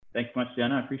Thanks so much,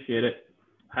 Jenna. I appreciate it.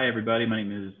 Hi, everybody. My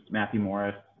name is Matthew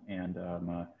Morris, and I'm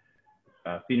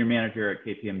a senior manager at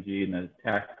KPMG in the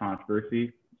Tax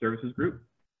Controversy Services Group.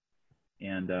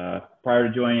 And prior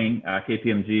to joining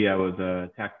KPMG, I was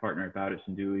a tax partner at Bowditch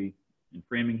and Dewey in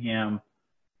Framingham.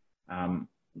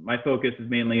 My focus is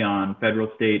mainly on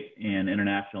federal, state, and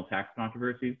international tax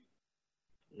controversies.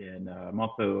 And I'm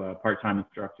also a part-time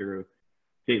instructor of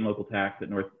state and local tax at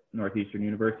Northeastern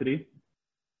University.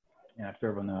 And I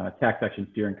serve on the tax section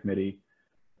steering committee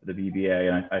of the BBA,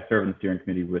 and I serve on the steering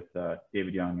committee with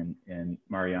David Young and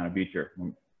Mariano Beecher, who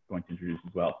I'm going to introduce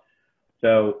as well.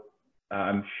 So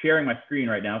I'm sharing my screen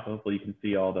right now, so hopefully you can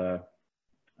see all the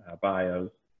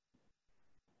bios.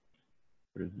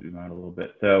 We'll zoom out a little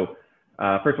bit. So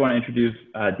first I want to introduce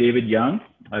David Young.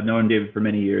 I've known David for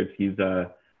many years. He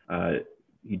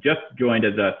just joined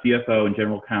as a CFO and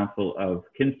general counsel of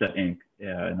Kinsta Inc.,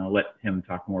 and I'll let him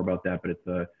talk more about that, but it's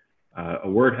a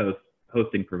WordPress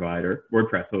hosting provider.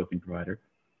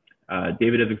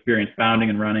 David has experience founding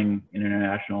and running an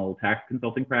international tax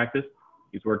consulting practice.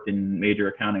 He's worked in major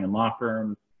accounting and law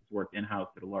firms. He's worked in-house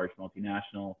at a large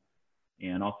multinational,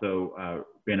 and also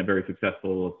ran a very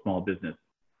successful small business,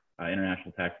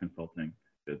 international tax consulting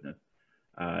business.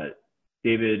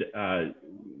 David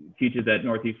teaches at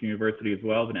Northeastern University as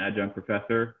well as an adjunct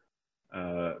professor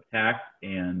of tax,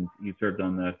 and he served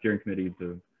on the steering committees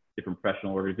of different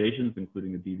professional organizations,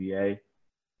 including the DBA,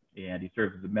 and he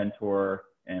serves as a mentor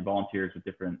and volunteers with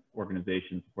different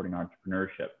organizations supporting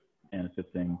entrepreneurship and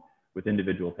assisting with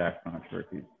individual tax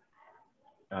controversies.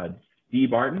 Dee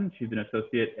Barton, she's an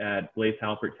associate at Blaise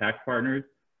Halpert Tax Partners,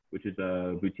 which is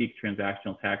a boutique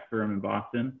transactional tax firm in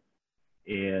Boston.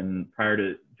 And prior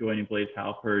to joining Blaise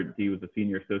Halpert, Dee was a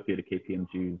senior associate at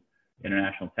KPMG's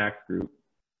International Tax Group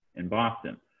in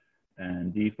Boston.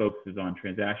 And Dee focuses on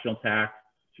transactional tax.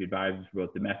 She advises for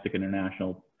both domestic and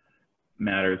international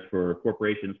matters for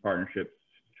corporations, partnerships,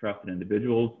 trusts, and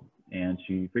individuals. And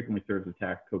she frequently serves as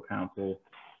tax co-counsel,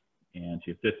 and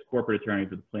she assists corporate attorneys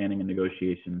with the planning and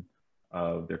negotiation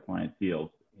of their client deals.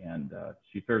 And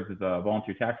she serves as a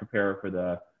volunteer tax preparer for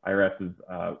the IRS's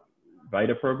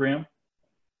VITA program,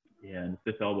 and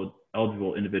assists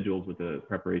eligible individuals with the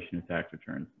preparation of tax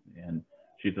returns. And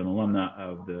she's an alumna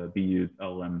of the BU's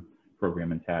LLM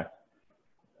program in tax.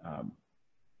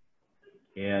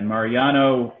 And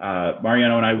Mariano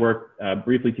and I worked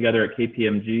briefly together at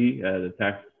KPMG, the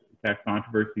tax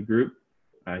controversy group.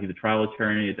 He's a trial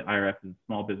attorney at the IRS's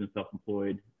Small Business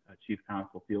Self-Employed Chief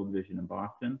Counsel Field Division in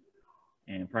Boston.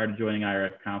 And prior to joining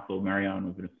IRS Counsel, Mariano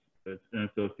was an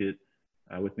associate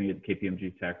with me at the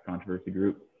KPMG Tax Controversy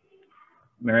Group.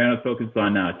 Mariano focused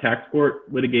on tax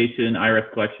court litigation, IRS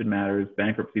collection matters,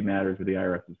 bankruptcy matters with the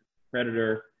IRS's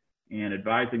creditor, and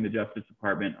advising the Justice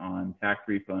Department on tax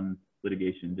refund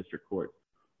litigation in district courts.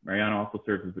 Mariano also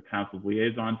serves as the counsel's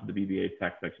liaison to the BBA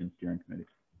Tax Section Steering Committee.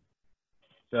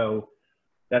 So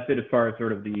that's it as far as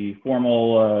sort of the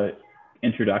formal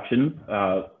introduction.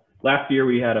 Last year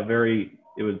we had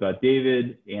it was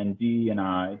David and Dee and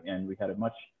I, and we had a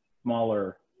much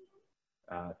smaller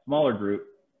group.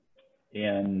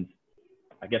 And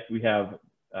I guess we have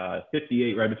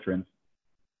 58 registrants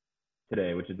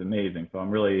today, which is amazing. So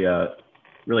I'm really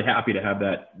happy to have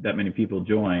that many people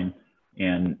join.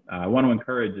 And I want to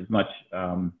encourage as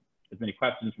many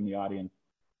questions from the audience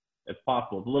as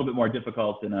possible. It's a little bit more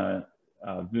difficult in a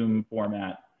Zoom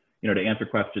format, to answer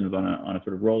questions on a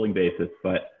sort of rolling basis,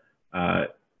 but I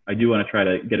do want to try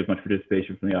to get as much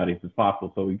participation from the audience as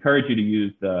possible. So we encourage you to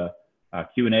use the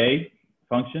Q&A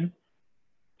function.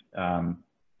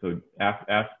 So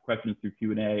ask questions through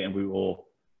Q&A, and we will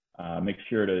make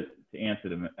sure to answer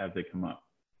them as they come up.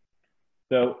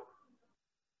 So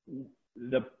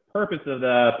the purpose of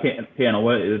the panel,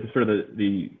 sort of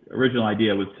the original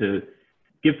idea was to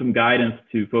give some guidance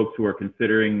to folks who are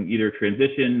considering either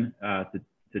transition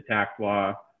to tax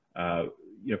law,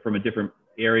 from a different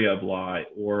area of law,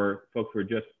 or folks who are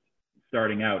just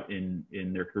starting out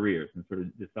in their careers and sort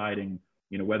of deciding,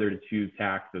 whether to choose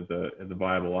tax as a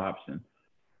viable option.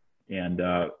 And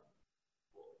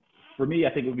for me, I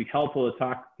think it would be helpful to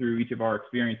talk through each of our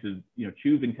experiences,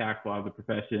 choosing tax law as a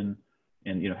profession,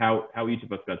 and how each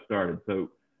of us got started. So,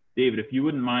 David, if you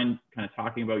wouldn't mind kind of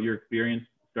talking about your experience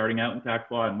starting out in tax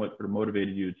law and what sort of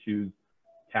motivated you to choose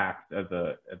tax as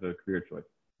a career choice.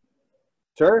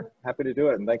 Sure, happy to do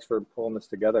it, and thanks for pulling this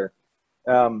together.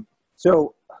 My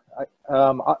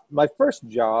first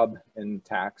job in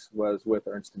tax was with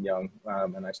Ernst & Young,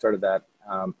 and I started that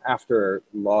after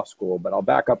law school, but I'll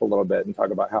back up a little bit and talk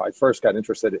about how I first got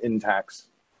interested in tax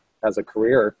as a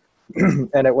career.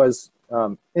 And it was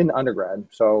in undergrad.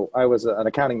 So I was an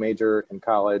accounting major in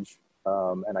college,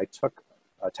 and I took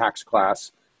a tax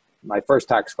class, my first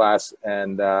tax class.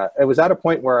 And it was at a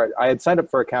point where I had signed up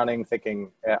for accounting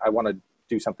thinking I want to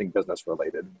do something business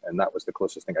related. And that was the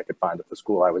closest thing I could find at the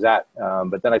school I was at.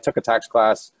 But then I took a tax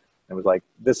class and was like,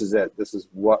 this is it. This is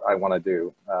what I want to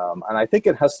do. And I think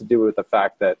it has to do with the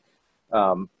fact that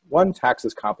one, tax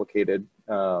is complicated.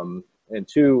 And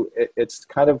two, it's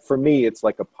kind of, for me, it's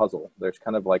like a puzzle. There's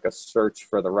kind of like a search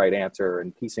for the right answer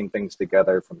and piecing things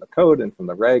together from the code and from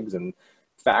the regs and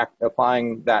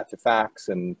applying that to facts.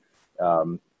 And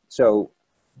so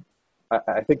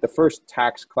I think the first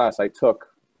tax class I took,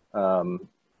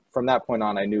 from that point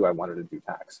on, I knew I wanted to do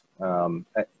tax.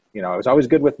 You know, I was always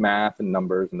good with math and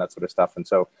numbers and that sort of stuff. And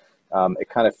so it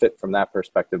kind of fit from that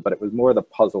perspective, but it was more the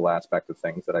puzzle aspect of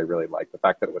things that I really liked. The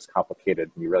fact that it was complicated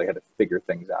and you really had to figure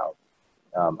things out.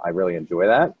 I really enjoy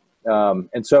that.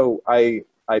 And so I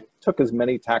took as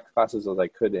many tax classes as I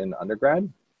could in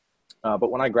undergrad.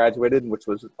 But when I graduated, which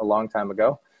was a long time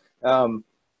ago,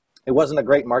 it wasn't a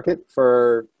great market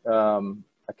for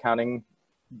accounting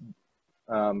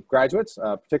graduates,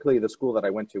 particularly the school that I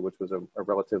went to, which was a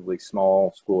relatively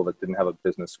small school that didn't have a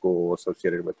business school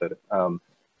associated with it.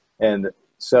 And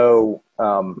so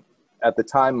at the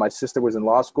time, my sister was in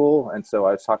law school. And so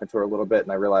I was talking to her a little bit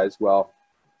and I realized, well,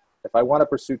 if I want to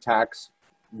pursue tax,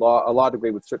 a law degree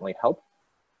would certainly help,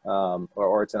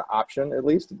 or it's an option at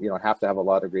least. You don't have to have a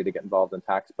law degree to get involved in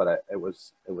tax, but it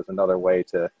was another way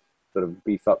to sort of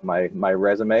beef up my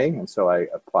resume. And so I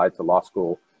applied to law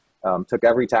school, took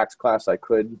every tax class I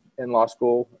could in law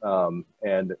school.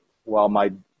 And while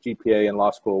my GPA in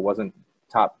law school wasn't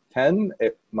top 10,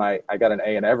 I got an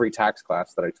A in every tax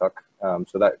class that I took.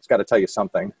 So that's got to tell you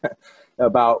something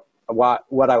about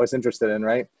what I was interested in,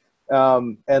 right?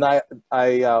 And I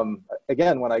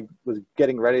again, when I was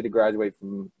getting ready to graduate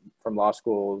from law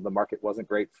school, the market wasn't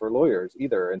great for lawyers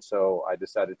either. And so I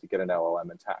decided to get an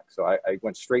LLM in tax. So I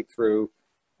went straight through,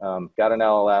 got an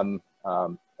LLM,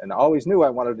 and I always knew I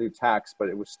wanted to do tax, but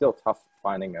it was still tough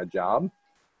finding a job.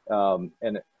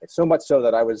 And so much so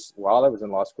that while I was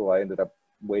in law school, I ended up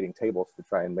waiting tables to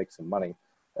try and make some money.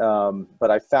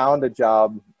 But I found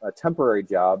a temporary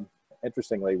job,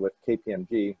 interestingly, with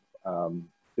KPMG,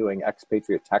 doing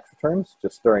expatriate tax returns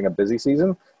just during a busy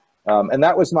season. And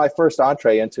that was my first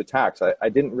entree into tax. I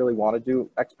didn't really want to do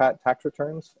expat tax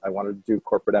returns. I wanted to do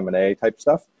corporate M&A type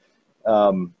stuff.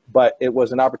 But it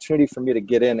was an opportunity for me to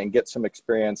get in and get some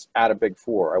experience at a Big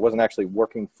Four. I wasn't actually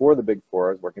working for the Big Four.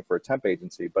 I was working for a temp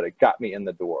agency, but it got me in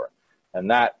the door. And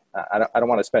that, I don't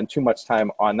want to spend too much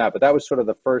time on that, but that was sort of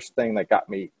the first thing that got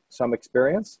me some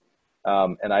experience.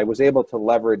 And I was able to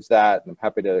leverage that, and I'm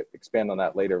happy to expand on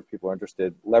that later if people are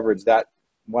interested, leverage that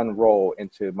one role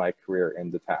into my career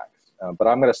into tax. But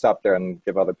I'm going to stop there and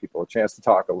give other people a chance to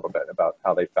talk a little bit about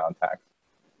how they found tax.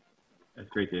 That's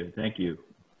great, David. Thank you.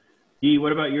 Dee,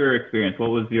 what about your experience?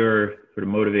 What was your sort of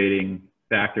motivating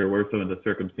factor? What were some of the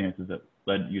circumstances that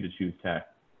led you to choose tax?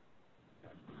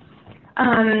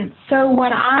 So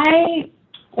when I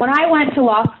went to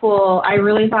law school, I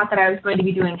really thought that I was going to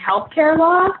be doing healthcare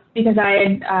law because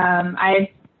I had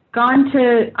gone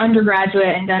to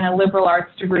undergraduate and done a liberal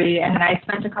arts degree, and then I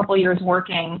spent a couple years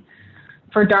working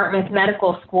for Dartmouth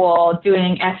Medical School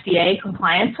doing FDA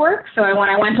compliance work. So when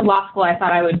I went to law school, I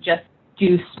thought I would just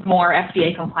do more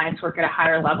FDA compliance work at a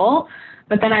higher level.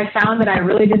 But then I found that I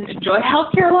really didn't enjoy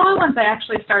healthcare law once I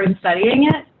actually started studying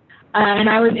it. And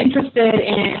I was interested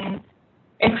in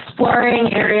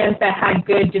exploring areas that had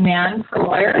good demand for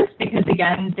lawyers because,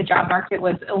 again, the job market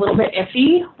was a little bit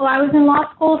iffy while I was in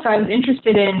law school. So I was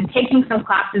interested in taking some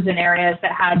classes in areas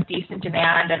that had decent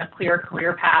demand and a clear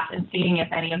career path and seeing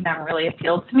if any of them really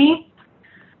appealed to me.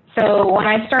 So when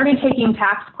I started taking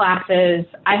tax classes,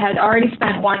 I had already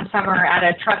spent one summer at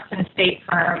a trust and estate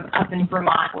firm up in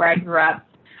Vermont where I grew up.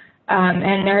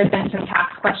 And there had been some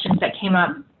tax questions that came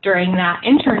up during that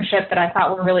internship that I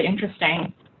thought were really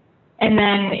interesting. And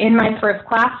then in my first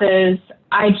classes,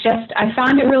 I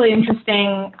found it really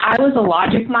interesting. I was a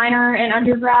logic minor in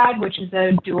undergrad, which is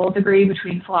a dual degree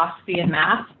between philosophy and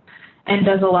math, and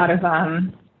does a lot of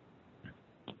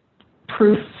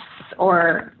proofs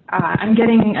or I'm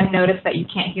getting a notice that you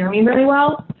can't hear me really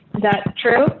well. Is that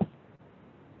true?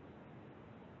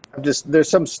 There's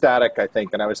some static, I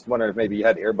think, and I was wondering if maybe you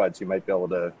had earbuds, you might be able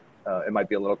to, it might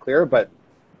be a little clearer, but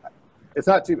it's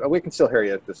not too, we can still hear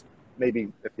you. Just maybe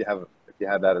if you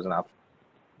have that as an option.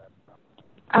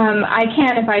 I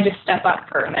can if I just step up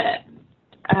for a minute.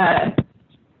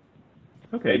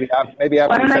 Okay. Maybe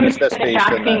after you finish this piece.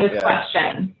 Asking this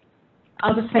question.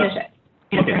 I'll just finish it.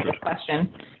 Answering this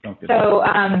question. So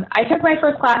I took my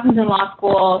first classes in law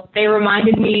school. They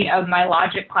reminded me of my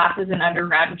logic classes in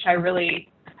undergrad, which I really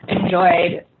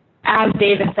enjoyed. As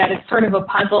David said, it's sort of a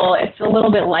puzzle. It's a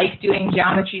little bit like doing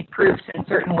geometry proofs in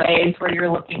certain ways where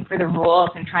you're looking for the rules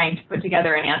and trying to put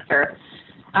together an answer.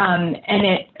 And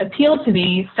it appealed to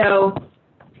me. So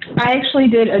I actually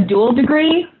did a dual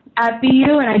degree at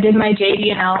BU, and I did my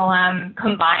JD and LLM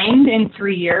combined in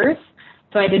 3 years.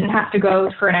 So I didn't have to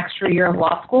go for an extra year of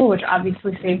law school, which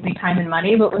obviously saved me time and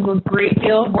money, but was a great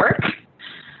deal of work.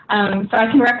 So I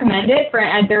can recommend it for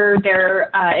either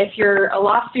if you're a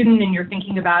law student and you're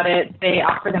thinking about it, they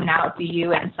offer them now at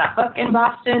BU and Suffolk in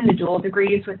Boston, the dual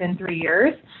degrees within 3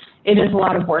 years. It is a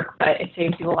lot of work, but it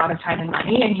saves you a lot of time and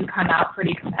money, and you come out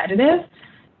pretty competitive.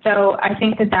 So I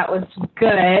think that that was good.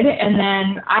 And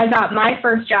then I got my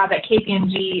first job at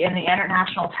KPMG in the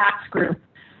International Tax Group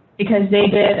because they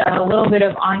did a little bit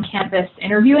of on-campus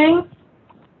interviewing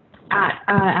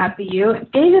at BU.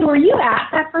 David, were you at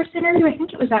that first interview? I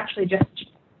think it was actually just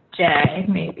Jay,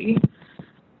 maybe.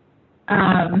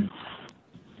 No,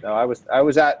 I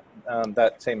was at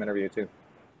that same interview too.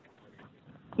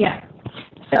 Yeah.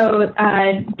 So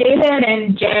David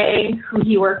and Jay, who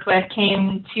he worked with,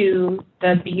 came to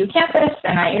the BU campus,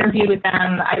 and I interviewed with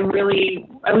them. I was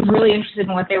really interested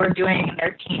in what they were doing, and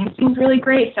their team seems really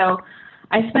great. So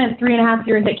I spent 3.5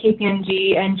 years at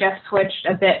KPMG and just switched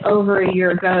a bit over a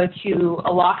year ago to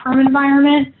a law firm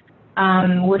environment,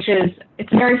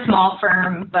 it's a very small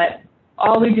firm, but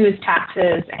all we do is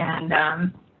taxes, and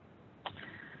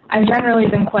I've generally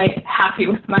been quite happy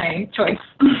with my choice.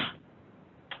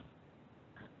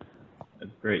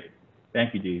 That's great.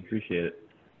 Thank you, Dee. Appreciate it.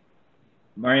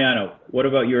 Mariano, what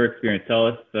about your experience? Tell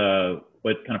us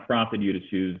what kind of prompted you to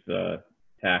choose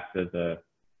tax as a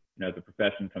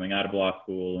profession coming out of law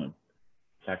school and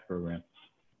tax program.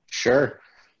 Sure.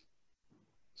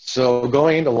 So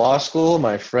going into law school,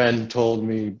 my friend told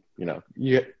me,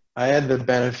 I had the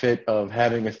benefit of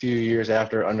having a few years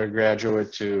after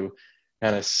undergraduate to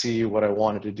kind of see what I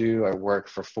wanted to do. I worked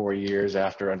for 4 years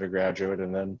after undergraduate,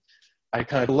 and then I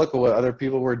kind of look at what other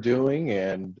people were doing,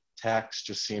 and tax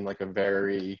just seemed like a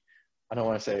very, I don't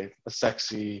want to say a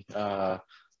sexy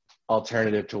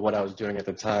alternative to what I was doing at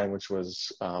the time, which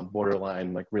was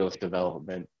borderline like real estate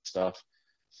development stuff.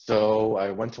 So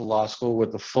I went to law school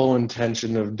with the full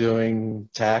intention of doing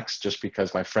tax, just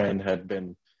because my friend had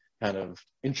been kind of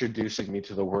introducing me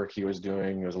to the work he was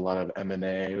doing. There was a lot of M&A,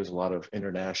 there was a lot of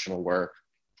international work,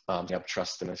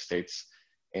 trust and estates.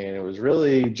 And it was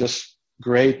really just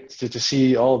great to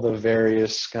see all the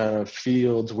various kind of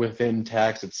fields within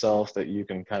tax itself that you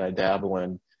can kind of dabble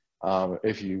in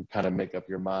if you kind of make up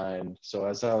your mind. So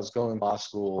as I was going to law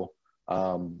school,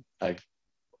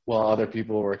 while other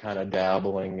people were kind of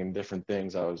dabbling in different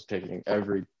things, I was taking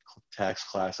every tax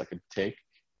class I could take,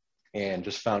 and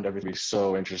just found everything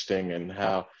so interesting, and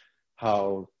how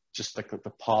just like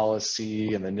the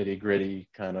policy and the nitty gritty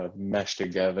kind of mesh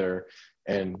together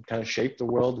and kind of shape the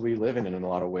world we live in a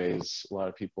lot of ways. A lot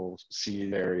of people see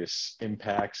various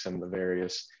impacts and the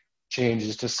various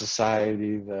changes to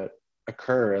society that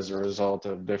occur as a result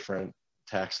of different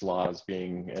tax laws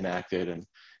being enacted, and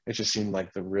it just seemed like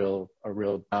a real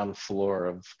down floor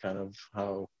of kind of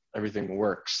how everything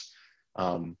works.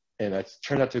 And it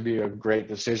turned out to be a great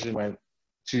decision. Went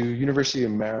to University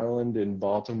of Maryland in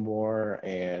Baltimore,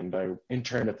 and I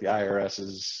interned at the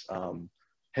IRS's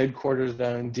headquarters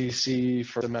down in DC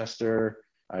for a semester.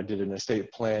 I did an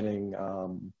estate planning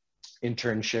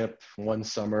internship one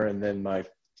summer, and then my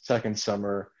second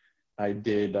summer I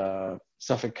did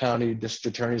Suffolk County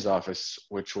District Attorney's Office,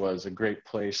 which was a great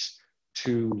place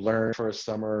to learn for a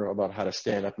summer about how to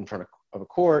stand up in front of a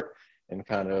court and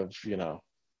kind of,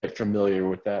 get familiar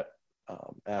with that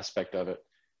aspect of it.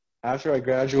 After I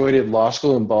graduated law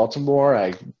school in Baltimore,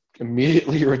 I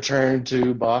immediately returned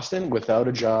to Boston without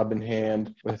a job in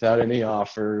hand, without any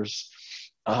offers.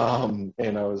 And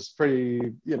I was pretty,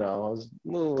 I was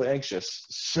a little anxious.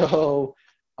 So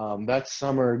that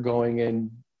summer going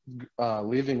in,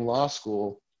 leaving law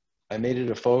school, I made it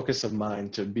a focus of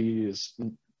mine to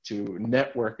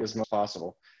network as much as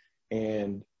possible.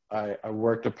 And I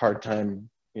worked a part-time,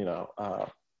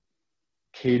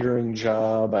 catering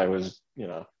job. I was,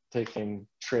 taking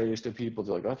trays to people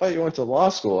to I thought you went to law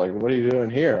school. Like, what are you doing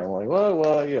here? I'm like,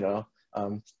 well,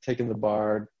 I'm taking the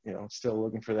bar, still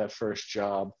looking for that first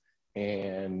job.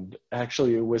 And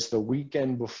actually it was the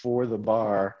weekend before the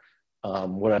bar,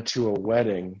 went to a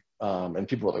wedding, and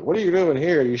people were like, what are you doing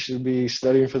here? You should be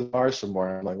studying for the bar some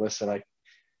more. I'm like, listen, I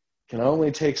can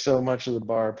only take so much of the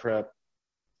bar prep.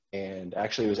 And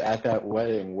actually it was at that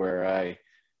wedding where I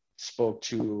spoke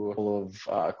to a couple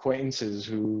of acquaintances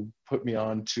who put me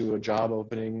on to a job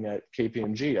opening at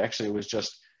KPMG. Actually, it was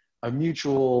just a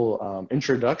mutual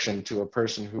introduction to a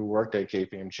person who worked at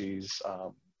KPMG's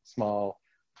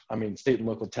state and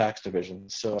local tax division.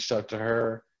 So I reached out to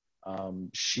her.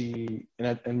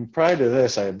 And prior to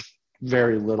this, I had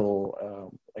very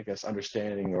little,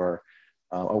 understanding or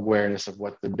awareness of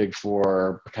what the Big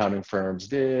Four accounting firms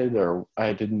did, or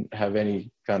I didn't have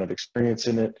any kind of experience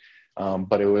in it.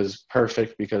 But it was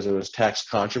perfect because it was tax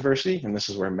controversy, and this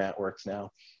is where Matt works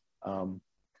now.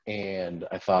 And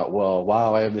I thought, well,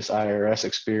 wow, I have this IRS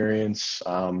experience.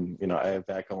 I have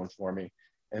that going for me.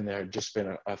 And there had just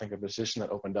been, a position that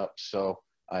opened up. So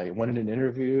I went in and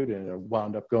interviewed, and it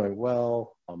wound up going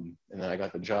well. And then I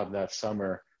got the job that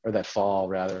summer, or that fall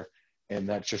rather. And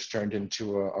that just turned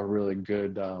into a really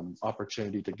good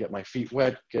opportunity to get my feet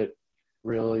wet,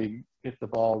 really get the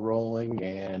ball rolling,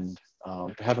 and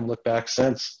haven't looked back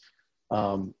since.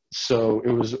 So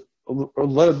it was a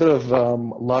little bit of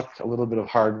luck, a little bit of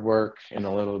hard work, and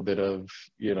a little bit of,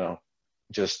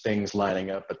 just things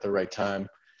lining up at the right time.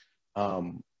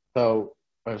 Though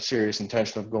a serious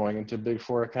intention of going into Big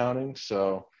Four accounting.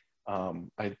 So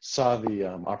I saw the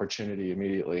opportunity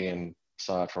immediately and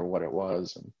saw it for what it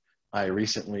was. And I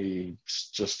recently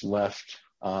just left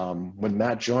when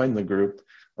Matt joined the group,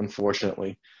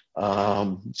 unfortunately.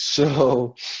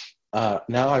 So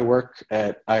now I work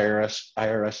at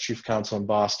IRS Chief Counsel in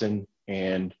Boston,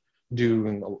 and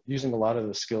using a lot of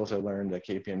the skills I learned at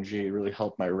KPMG really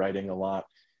helped my writing a lot,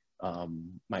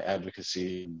 my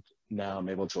advocacy. Now I'm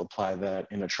able to apply that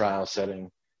in a trial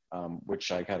setting, which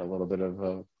I got a little bit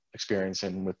of experience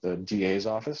in with the DA's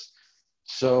office.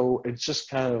 So it's just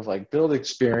kind of like build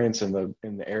experience in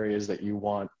the areas that you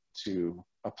want to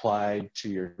apply to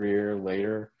your career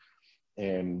later.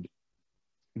 And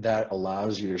that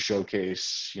allows you to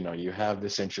showcase, you have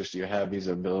this interest, you have these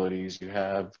abilities, you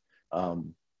have, a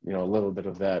little bit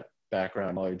of that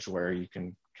background knowledge where you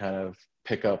can kind of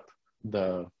pick up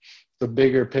the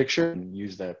bigger picture and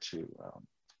use that to,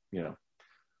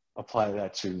 apply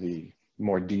that to the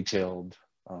more detailed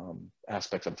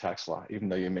aspects of tax law, even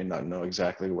though you may not know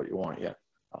exactly what you want yet.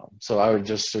 So I would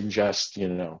just suggest,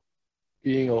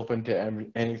 being open to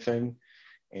anything,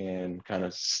 and kind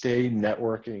of stay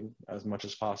networking as much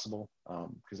as possible,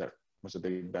 because that was a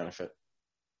big benefit.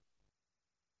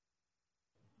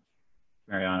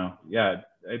 Mariano, yeah,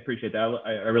 I appreciate that.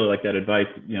 I really like that advice.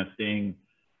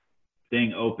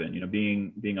 Staying open.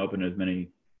 Being open to as many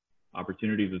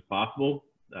opportunities as possible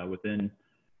within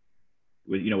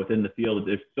the field.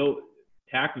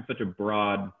 Tax is such a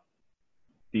broad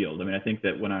field. I mean, I think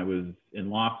that when I was in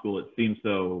law school, it seemed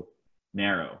so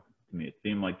narrow to me. It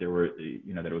seemed like that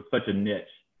it was such a niche.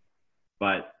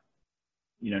 But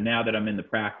now that I'm in the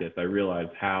practice, I realize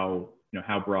how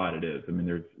broad it is. I mean,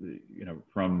 there's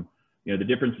from the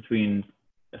difference between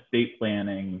estate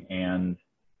planning and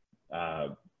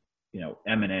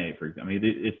M&A, for example. I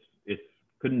mean, it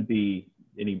couldn't be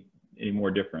any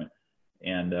more different.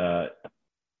 And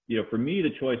for me,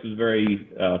 the choice was very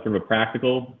sort of a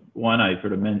practical one. I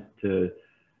sort of meant to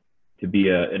be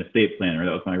an estate planner.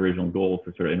 That was my original goal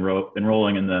for sort of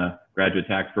enrolling in the graduate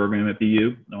tax program at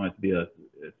BU. I wanted to be an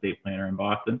estate planner in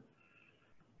Boston.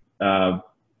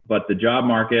 But the job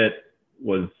market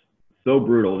was so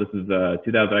brutal. This is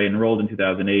 2000. I enrolled in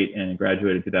 2008 and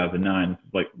graduated in 2009. This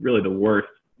is like really the worst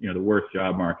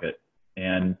job market.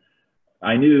 And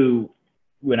I knew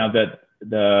when I was at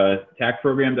the tax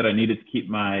program that I needed to keep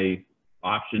my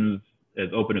options as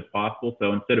open as possible.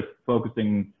 So instead of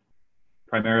focusing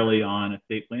primarily on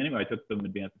estate planning, I took some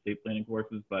advanced estate planning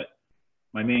courses, but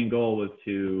my main goal was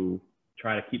to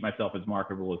try to keep myself as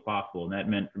marketable as possible. And that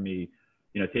meant for me,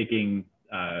 taking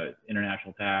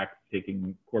international tax,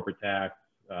 taking corporate tax,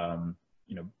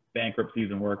 bankruptcies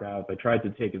and workouts. I tried to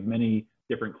take as many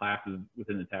different classes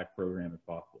within the tax program as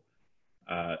possible.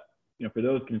 For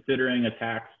those considering a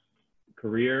tax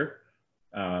career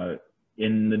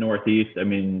in the Northeast, I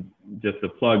mean, just a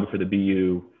plug for the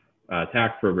BU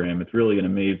tax program. It's really an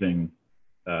amazing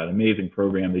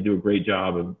program. They do a great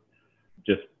job of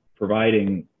just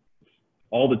providing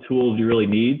all the tools you really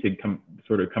need to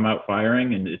come out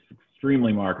firing, and it's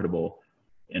extremely marketable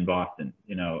in Boston.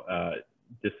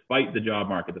 Despite the job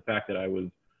market, the fact that I was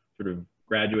sort of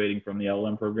graduating from the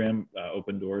LLM program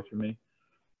opened doors for me.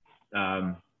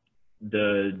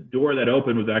 The door that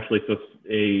opened was actually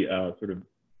a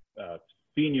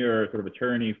senior sort of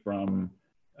attorney from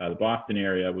the Boston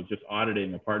area was just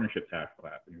auditing a partnership tax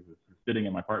class, and he was sitting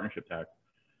in my partnership tax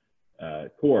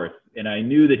course, and I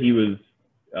knew that he was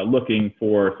looking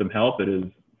for some help at his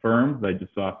firm. I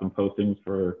just saw some postings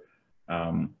for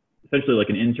essentially like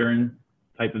an intern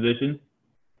type position,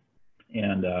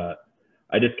 and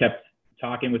I just kept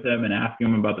talking with him and asking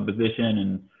him about the position,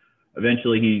 and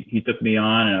eventually he took me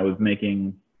on, and I was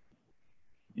making,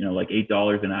 you know, like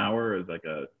 $8 an hour as like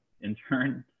a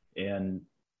intern. And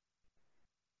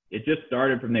it just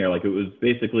started from there. Like it was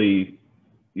basically,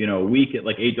 you know, a week at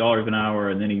like $8 an hour,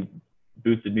 and then he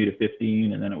boosted me to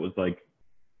 15, and then it was like,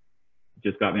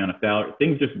 just got me on a salary.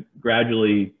 Things just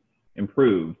gradually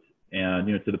improved, and,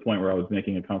 you know, to the point where I was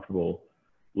making a comfortable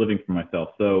living for myself.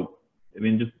 So, I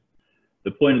mean, just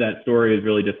the point of that story is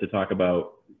really just to talk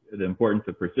about the importance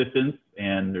of persistence,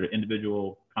 and their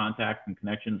individual contacts and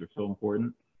connections are so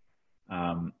important.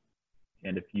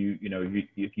 And if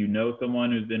you know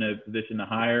someone who's in a position to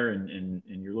hire, and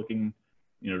you're looking,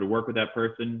 you know, to work with that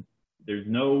person, there's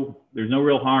no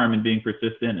real harm in being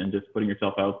persistent and just putting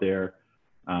yourself out there.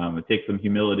 It takes some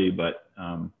humility, but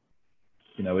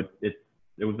you know, it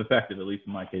was effective, at least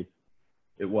in my case.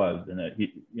 It was, and that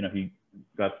he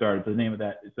got started. So the name of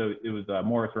that, so it was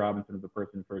Morris Robinson, was the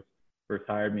person first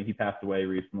hired me. He passed away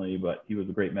recently, but he was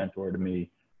a great mentor to me,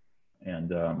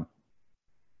 and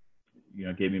you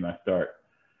know, gave me my start.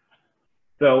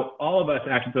 So all of us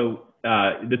actually,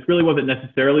 this really wasn't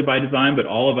necessarily by design, but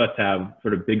all of us have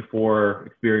sort of Big Four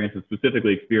experience, and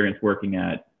specifically experience working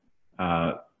at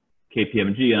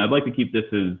KPMG. And I'd like to keep this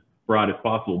as broad as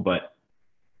possible, but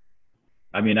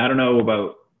I mean, I don't know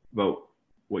about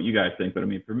what you guys think, but I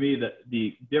mean, for me,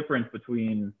 the difference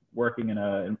between working in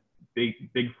a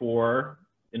big Four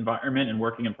environment and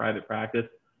working in private practice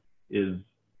is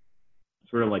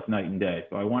sort of like night and day.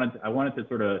 So I wanted to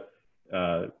sort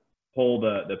of poll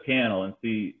the panel and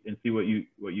see what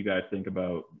you guys think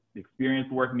about the experience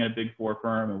of working at a Big Four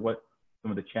firm, and what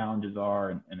some of the challenges are,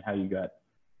 and how you got,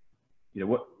 you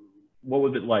know, what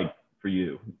was it like for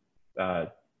you?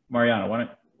 Mariano, why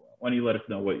don't you let us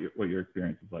know what your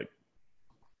experience is like?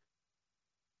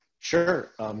 Sure.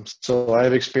 So I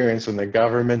have experience on the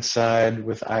government side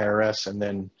with IRS, and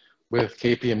then with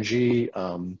KPMG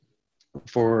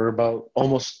for about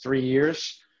almost 3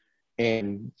 years.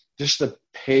 And just the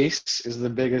pace is the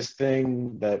biggest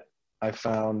thing that I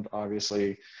found.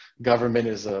 Obviously, government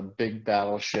is a big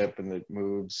battleship and it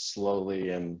moves slowly,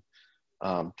 and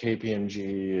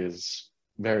KPMG is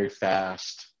very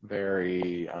fast,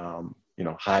 very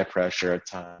high pressure at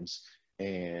times,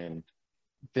 and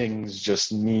things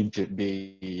just need to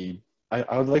be.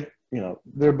 I would like,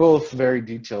 they're both very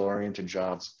detail oriented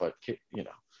jobs, but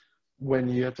when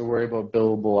you have to worry about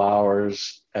billable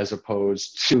hours as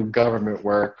opposed to government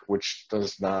work, which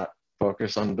does not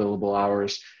focus on billable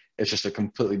hours, it's just a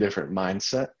completely different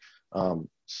mindset.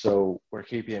 So where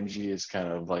KPMG is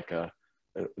kind of like a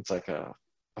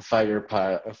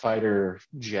fighter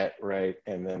jet, right?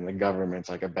 And then the government's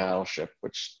like a battleship,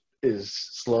 which is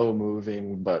slow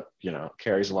moving, but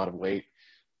carries a lot of weight.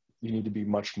 You need to be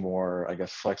much more, I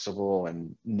guess, flexible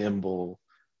and nimble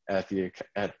at a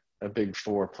Big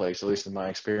Four place, at least in my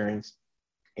experience.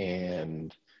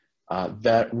 And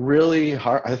that really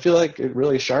I feel like it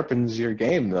really sharpens your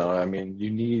game, though. I mean, you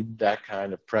need that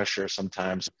kind of pressure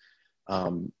sometimes.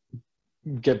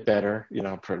 Get better,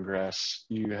 progress.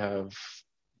 You're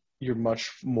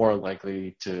much more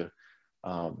likely to,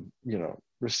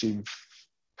 receive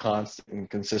constant and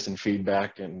consistent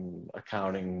feedback in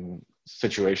accounting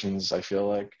situations, I feel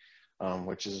like,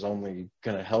 which is only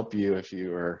going to help you if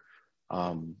you are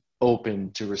open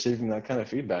to receiving that kind of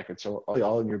feedback. It's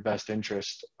all in your best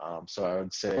interest. So I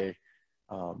would say,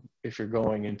 if you're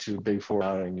going into Big Four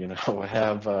accounting, you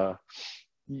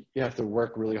have to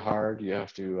work really hard. You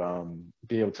have to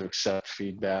be able to accept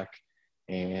feedback,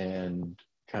 and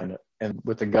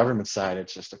with the government side,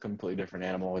 it's just a completely different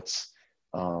animal. It's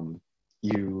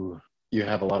you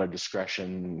have a lot of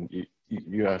discretion.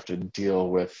 You have to deal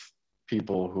with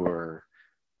people who are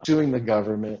doing the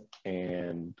government,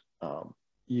 and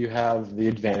you have the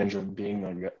advantage of being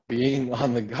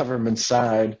on the government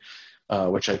side,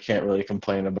 which I can't really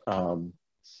complain about.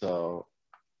 So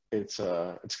it's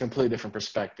a completely different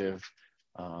perspective,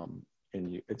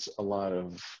 and it's a lot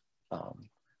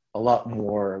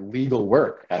more legal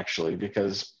work, actually,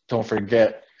 because don't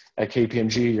forget, at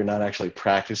KPMG, you're not actually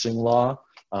practicing law.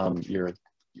 You're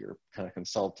kind of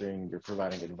consulting, you're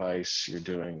providing advice, you're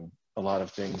doing a lot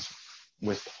of things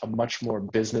with a much more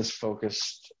business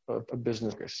focus,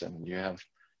 and you have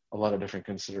a lot of different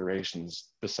considerations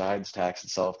besides tax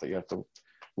itself that you have to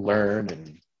learn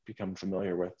and become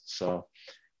familiar with. So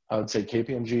I would say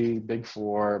KPMG, Big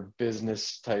Four,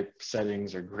 business type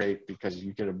settings are great because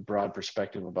you get a broad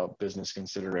perspective about business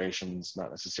considerations,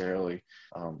 not necessarily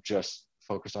just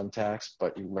focused on tax,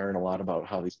 but you learn a lot about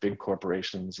how these big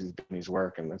corporations, these companies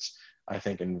work, and that's, I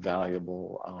think,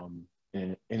 invaluable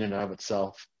in and of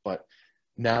itself. But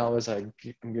now, as I'm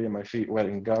getting my feet wet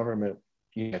in government,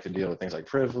 you have to deal with things like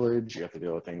privilege, you have to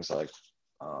deal with things like,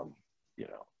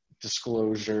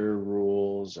 disclosure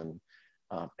rules and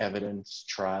evidence,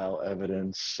 trial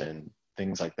evidence, and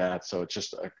things like that. So it's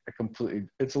just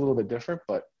it's a little bit different,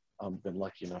 but I've been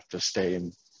lucky enough to stay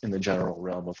in the general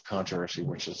realm of controversy,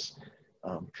 which is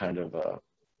kind of a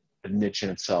niche in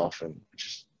itself. And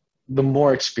just the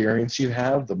more experience you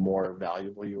have, the more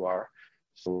valuable you are.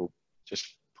 So just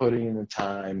putting in the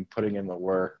time, putting in the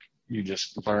work, you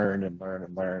just learn and learn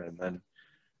and learn. And then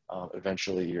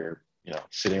eventually you're,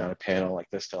 sitting on a panel like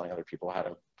this, telling other people how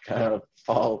to kind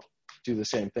of do the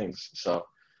same things. So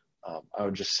I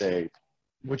would just say,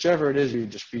 whichever it is, you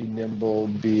just be nimble,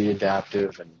 be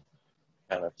adaptive, and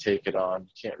kind of take it on.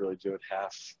 You can't really do it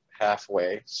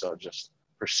halfway. So just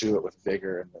pursue it with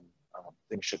vigor, and then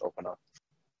things should open up.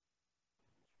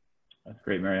 That's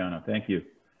great, Mariano. Thank you.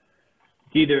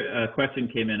 Either a question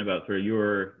came in about sort of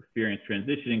your experience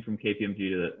transitioning from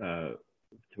KPMG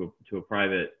to a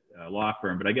private law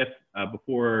firm, but I guess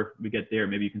before we get there,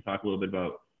 maybe you can talk a little bit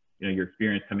about your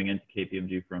experience coming into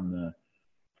KPMG from the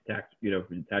tax from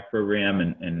the tax program,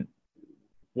 and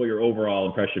what your overall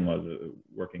impression was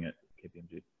working at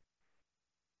KPMG.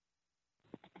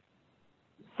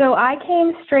 So I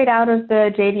came straight out of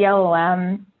the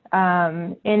JDLLM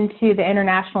into the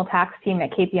international tax team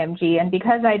at KPMG. And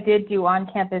because I did do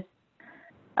on-campus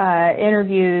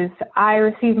interviews, I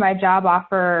received my job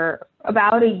offer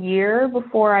about a year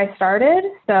before I started.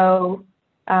 So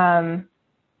I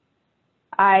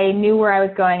knew where I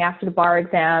was going after the bar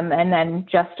exam, and then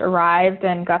just arrived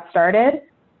and got started.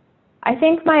 I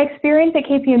think my experience at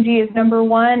KPMG is, number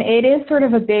one, it is sort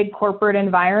of a big corporate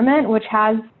environment, which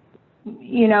has,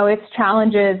 its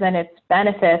challenges and its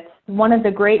benefits. One of the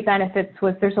great benefits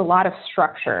was there's a lot of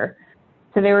structure.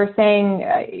 So they were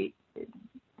saying,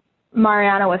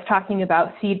 Mariano was talking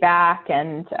about feedback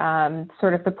and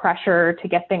sort of the pressure to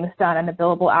get things done in the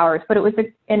billable hours, but it was,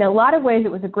 in a lot of ways,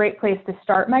 it was a great place to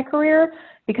start my career,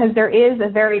 because there is a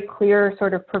very clear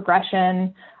sort of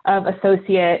progression of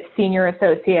associate, senior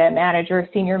manager,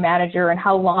 senior manager, and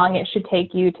how long it should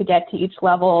take you to get to each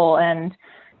level. And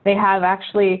they have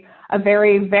actually a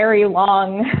very, very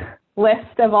long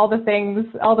list of all the things,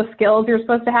 all the skills you're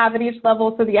supposed to have at each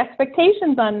level. So the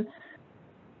expectations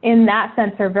in that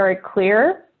sense are very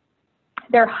clear.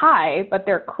 They're high, but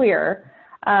they're clear.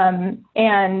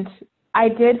 And I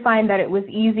did find that it was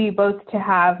easy both to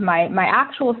have my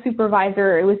actual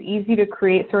supervisor, it was easy to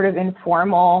create sort of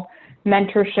informal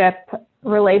mentorship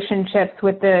relationships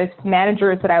with the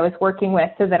managers that I was working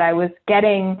with, so that I was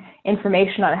getting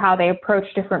information on how they approach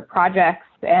different projects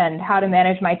and how to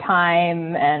manage my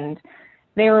time. And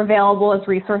they were available as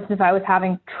resources if I was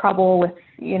having trouble with,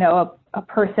 a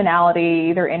personality,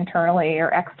 either internally or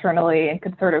externally, and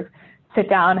could sort of sit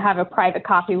down, have a private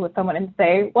coffee with someone and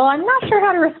say, well, I'm not sure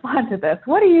how to respond to this.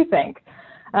 What do you think?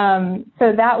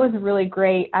 So that was really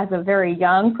great as a very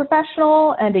young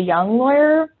professional and a young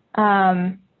lawyer.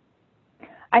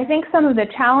 I think some of the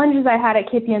challenges I had at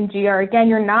KPMG are, again,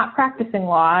 you're not practicing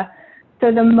law.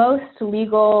 So the most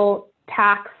legal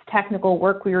tax technical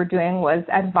work we were doing was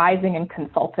advising and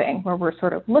consulting, where we're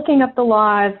sort of looking up the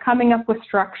laws, coming up with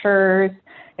structures,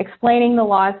 explaining the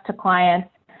laws to clients.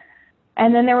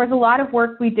 And then there was a lot of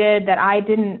work we did that I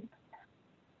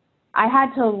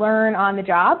had to learn on the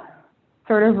job,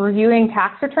 sort of reviewing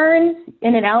tax returns.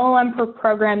 In an LLM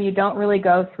program, you don't really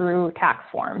go through tax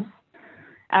forms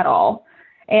at all.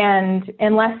 And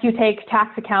unless you take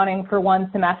tax accounting for one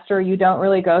semester, you don't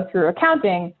really go through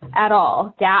accounting at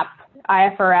all. GAAP,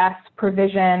 IFRS,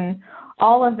 provision,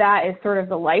 all of that is sort of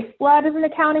the lifeblood of an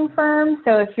accounting firm.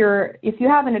 So if you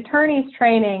have an attorney's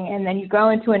training and then you go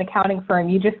into an accounting firm,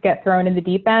 you just get thrown in the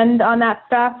deep end on that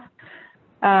stuff.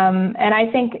 And I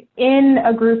think in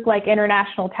a group like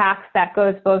international tax, that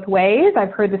goes both ways.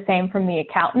 I've heard the same from the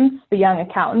accountants, the young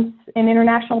accountants in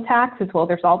international tax as well.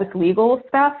 There's all this legal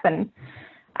stuff, and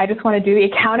I just want to do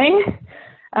the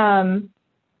accounting,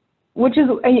 which is,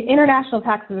 international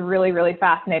tax is a really, really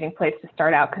fascinating place to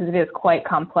start out, because it is quite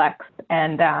complex.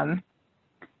 And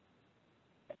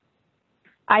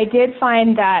I did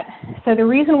find that, so the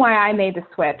reason why I made the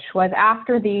switch was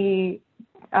after the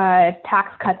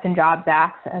Tax Cuts and Jobs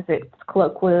Act, as it's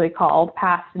colloquially called,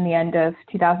 passed in the end of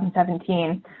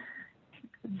 2017,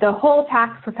 the whole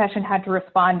tax profession had to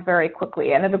respond very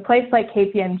quickly. And at a place like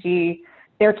KPMG,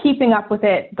 they're keeping up with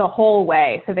it the whole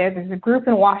way. So there's a group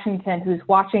in Washington who's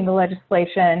watching the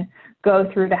legislation go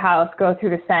through the House, go through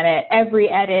the Senate. Every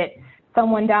edit,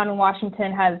 someone down in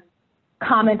Washington has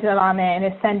commented on it and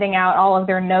is sending out all of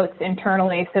their notes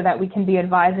internally so that we can be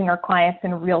advising our clients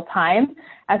in real time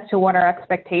as to what our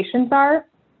expectations are.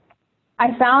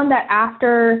 I found that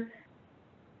after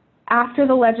after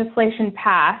the legislation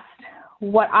passed,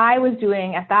 what I was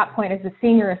doing at that point as a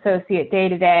senior associate day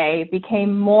to day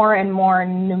became more and more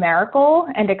numerical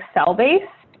and Excel based.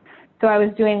 So I was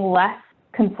doing less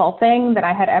consulting than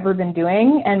I had ever been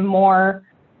doing and more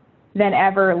than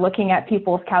ever looking at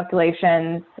people's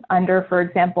calculations under, for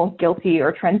example, GILTI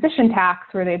or transition tax,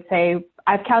 where they'd say,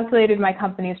 I've calculated my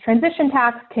company's transition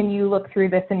tax. Can you look through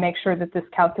this and make sure that this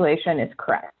calculation is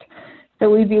correct? So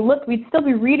we'd still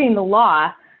be reading the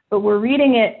law, but we're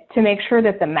reading it to make sure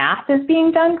that the math is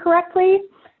being done correctly,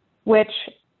 which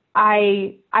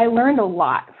I learned a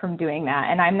lot from doing that.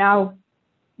 And I'm now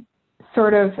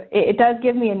it does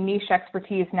give me a niche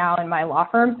expertise now in my law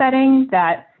firm setting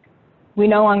that we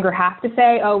no longer have to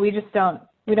say, oh, we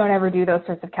don't ever do those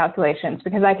sorts of calculations,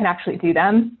 because I can actually do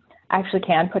them. I actually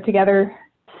can put together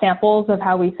samples of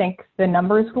how we think the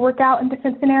numbers will work out in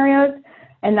different scenarios.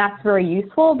 And that's very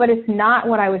useful, but it's not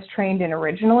what I was trained in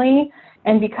originally.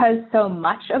 And because so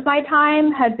much of my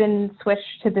time had been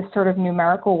switched to this sort of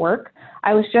numerical work,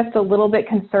 I was just a little bit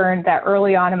concerned that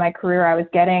early on in my career, I was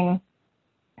getting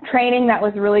training that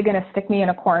was really going to stick me in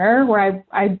a corner where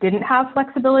I didn't have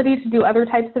flexibility to do other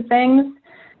types of things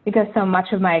because so much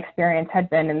of my experience had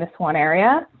been in this one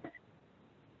area.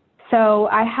 So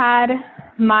I had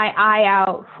my eye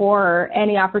out for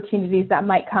any opportunities that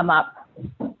might come up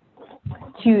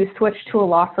to switch to a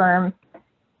law firm.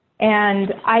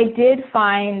 And I did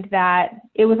find that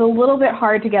it was a little bit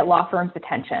hard to get law firms'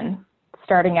 attention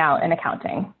starting out in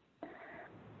accounting.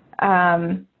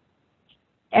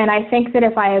 And I think that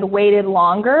if I had waited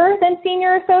longer than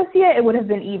senior associate, it would have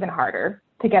been even harder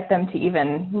to get them to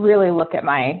even really look at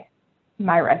my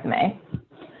resume.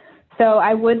 So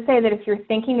I would say that if you're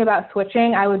thinking about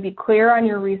switching, I would be clear on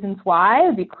your reasons why,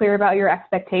 be clear about your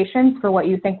expectations for what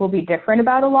you think will be different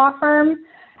about a law firm,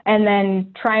 and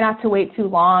then try not to wait too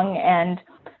long. And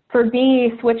for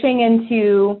me, switching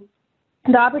into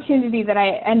the opportunity that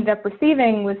I ended up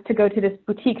receiving was to go to this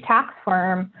boutique tax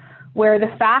firm, where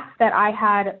the fact that I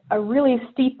had a really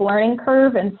steep learning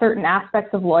curve in certain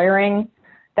aspects of lawyering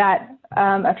that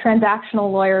a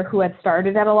transactional lawyer who had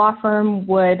started at a law firm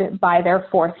would, by their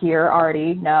 4th year,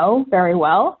 already know very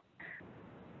well.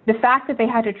 The fact that they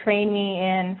had to train me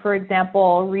in, for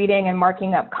example, reading and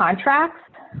marking up contracts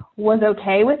was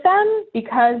okay with them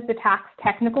because the tax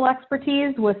technical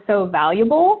expertise was so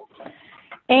valuable.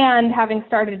 And having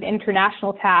started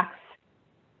international tax,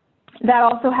 that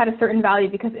also had a certain value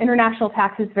because international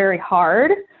tax is very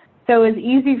hard. So it was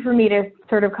easy for me to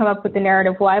sort of come up with the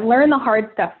narrative, well, I've learned the hard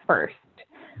stuff first.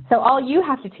 So all you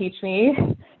have to teach me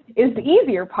is the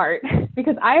easier part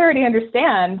because I already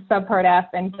understand Subpart F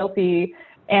and GILTI,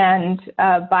 and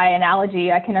by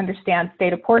analogy, I can understand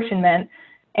state apportionment.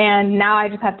 And now I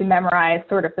just have to memorize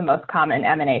sort of the most common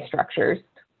M&A structures,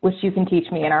 which you can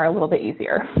teach me and are a little bit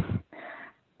easier.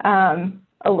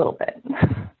 A little bit.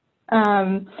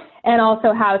 And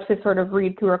also how to sort of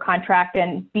read through a contract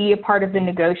and be a part of the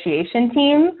negotiation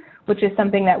team, which is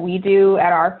something that we do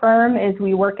at our firm, is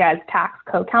we work as tax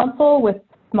co-counsel with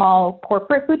small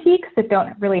corporate boutiques that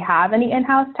don't really have any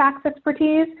in-house tax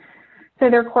expertise. So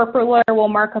their corporate lawyer will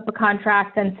mark up a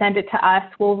contract and send it to us.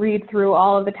 We'll read through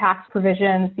all of the tax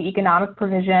provisions, the economic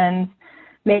provisions,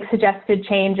 make suggested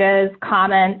changes,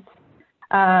 comments.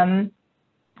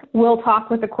 We'll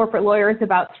talk with the corporate lawyers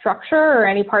about structure or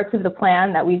any parts of the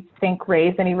plan that we think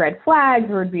raise any red flags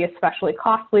or would be especially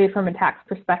costly from a tax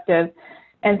perspective,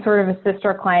 and sort of assist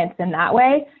our clients in that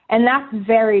way. And that's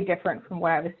very different from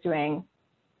what I was doing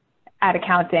at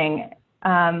accounting.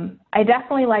 I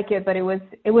definitely like it, but it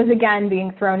was again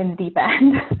being thrown in the deep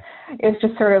end. It's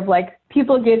just sort of like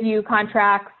people give you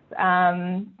contracts,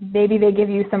 maybe they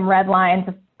give you some red lines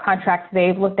of contracts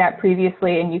they've looked at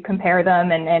previously, and you compare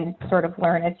them and sort of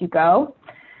learn as you go.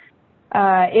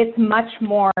 It's much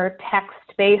more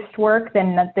text-based work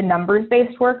than the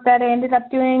numbers-based work that I ended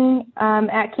up doing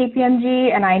at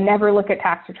KPMG, and I never look at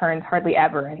tax returns hardly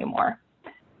ever anymore.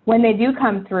 When they do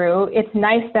come through, it's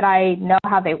nice that I know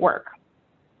how they work.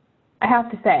 I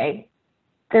have to say,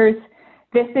 this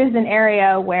is an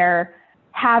area where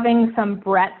having some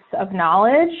breadth of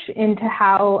knowledge into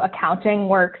how accounting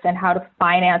works and how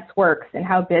finance works and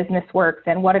how business works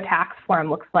and what a tax form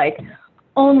looks like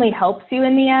only helps you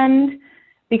in the end.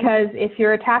 Because if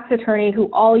you're a tax attorney who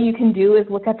all you can do is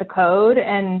look at the code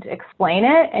and explain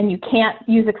it, and you can't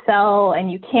use Excel,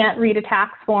 and you can't read a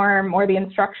tax form or the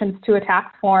instructions to a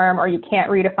tax form, or you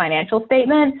can't read a financial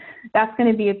statement, that's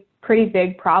going to be a pretty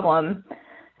big problem.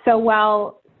 So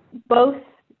while both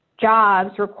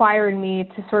jobs required me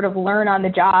to sort of learn on the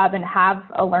job and have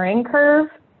a learning curve,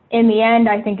 in the end,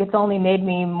 I think it's only made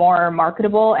me more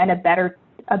marketable and a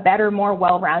better, more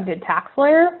well-rounded tax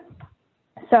lawyer.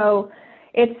 So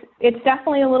it's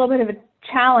definitely a little bit of a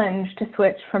challenge to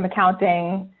switch from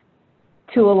accounting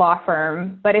to a law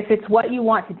firm, but if it's what you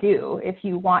want to do, if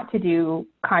you want to do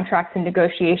contracts and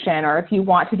negotiation, or if you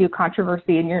want to do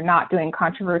controversy and you're not doing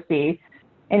controversy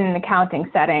in an accounting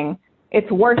setting, it's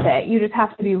worth it. You just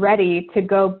have to be ready to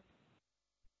go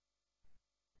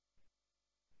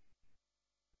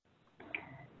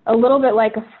a little bit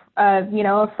like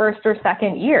a first or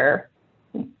second year.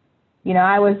 You know,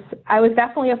 I was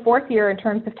definitely a fourth year in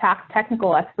terms of tax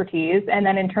technical expertise, and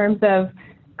then in terms of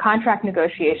contract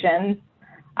negotiations,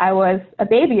 I was a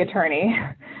baby attorney.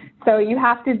 So you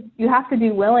have to be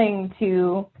willing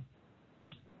to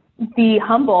be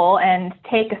humble and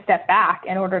take a step back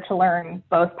in order to learn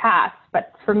both paths.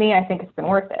 But for me, I think it's been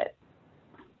worth it.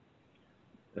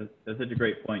 That's such a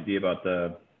great point, Dee, about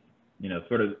the,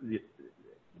 sort of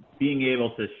being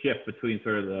able to shift between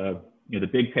sort of the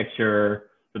big picture,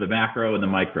 for the macro and the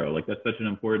micro. Like, that's such an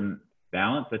important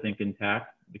balance, I think, in tax,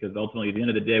 because ultimately at the end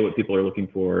of the day, what people are looking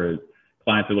for is,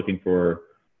 clients are looking for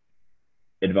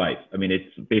advice. I mean, it's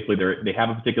basically they have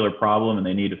a particular problem and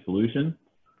they need a solution,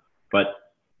 but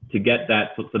to get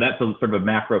that, so that's a sort of a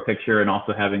macro picture, and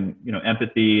also having,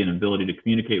 empathy and ability to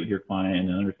communicate with your client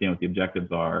and understand what the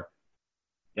objectives are.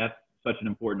 That's such an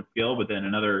important skill. But then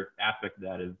another aspect of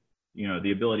that is,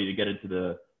 the ability to get into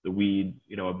the weeds,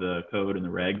 of the code and the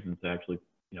regs, and to actually,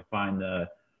 find the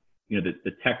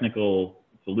technical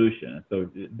solution. So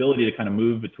the ability to kind of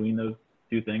move between those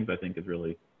two things, I think, is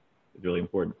really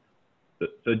important.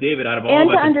 So David, out of all and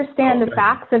to understand the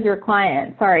facts of your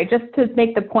client, sorry, just to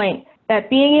make the point that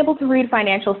being able to read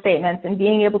financial statements and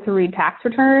being able to read tax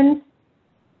returns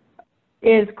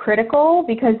is critical,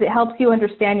 because it helps you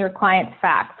understand your client's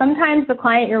facts. Sometimes the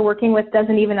client you're working with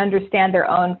doesn't even understand their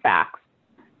own facts,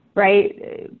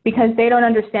 right? Because they don't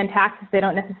understand taxes, they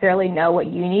don't necessarily know what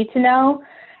you need to know.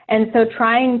 And so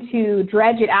trying to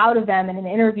dredge it out of them in an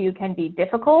interview can be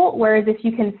difficult. Whereas if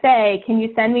you can say, can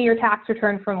you send me your tax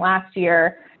return from last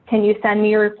year? Can you send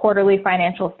me your quarterly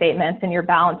financial statements and your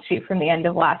balance sheet from the end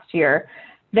of last year?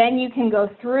 Then you can go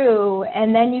through,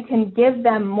 and then you can give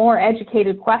them more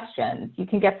educated questions. You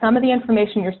can get some of the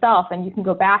information yourself, and you can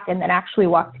go back and then actually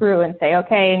walk through and say,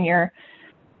 okay, in your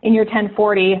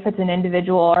 1040, if it's an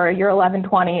individual, or your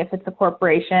 1120, if it's a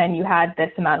corporation, you had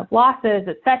this amount of losses,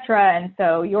 et cetera. And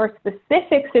so your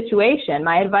specific situation,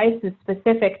 my advice is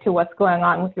specific to what's going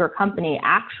on with your company,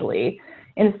 actually,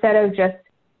 instead of just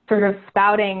sort of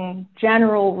spouting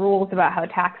general rules about how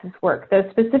taxes work. Those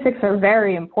specifics are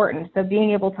very important. So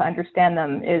being able to understand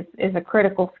them is a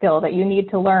critical skill that you need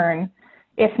to learn,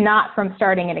 if not from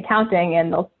starting in accounting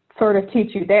and they'll sort of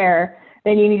teach you there,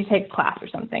 then you need to take a class or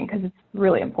something, because it's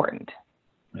really important.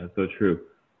 That's so true.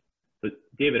 But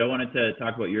David, I wanted to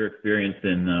talk about your experience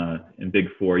in Big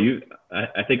Four.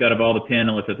 I think out of all the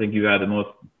panelists, I think you had the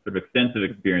most sort of extensive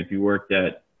experience.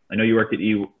 I know you worked at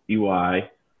EY,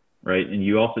 right?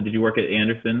 And did you work at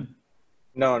Andersen?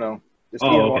 No. Just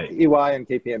okay. EY and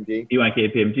KPMG. EY and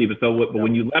KPMG. But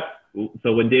when you left,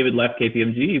 so when David left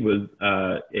KPMG, he was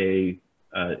a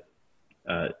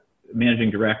managing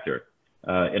director.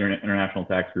 International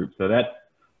Tax Group. So that,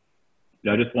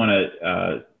 I just want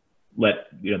to let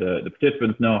the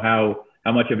participants know how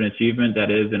much of an achievement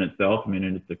that is in itself. I mean,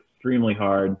 and it's extremely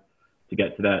hard to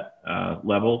get to that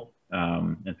level.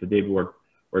 And so David worked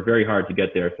very hard to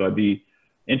get there. So I'd be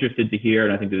interested to hear,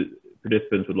 and I think the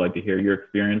participants would like to hear your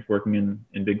experience working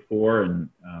in Big Four. And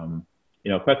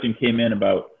a question came in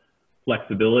about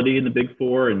flexibility in the Big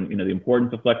Four, and the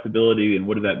importance of flexibility, and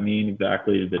what does that mean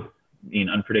exactly? Does it mean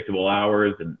unpredictable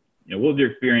hours? And what was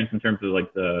your experience in terms of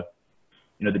like the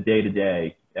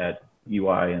day-to-day at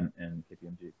EY and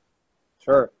KPMG?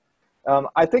 Sure.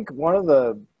 I think one of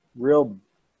the real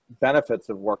benefits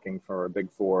of working for a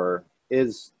Big Four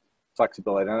is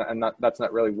flexibility, and that's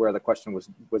not really where the question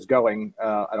was going,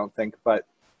 I don't think. But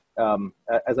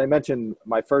as I mentioned,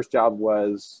 my first tax job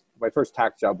was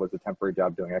a temporary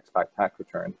job doing expat tax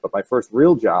returns. But my first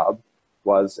real job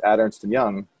was at Ernst &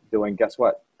 Young doing, guess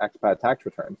what? Expat tax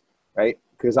returns, right?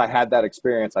 Because I had that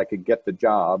experience, I could get the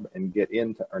job and get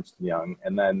into Ernst & Young,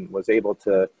 and then was able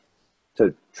to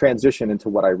transition into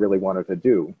what I really wanted to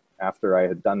do after I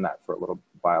had done that for a little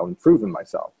while and proven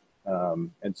myself.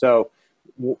 And so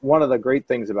one of the great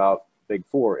things about Big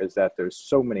Four is that there's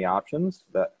so many options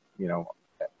that,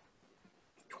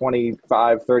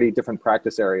 25, 30 different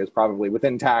practice areas probably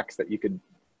within tax that you could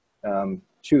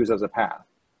choose as a path.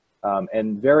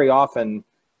 And very often,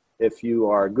 if you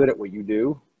are good at what you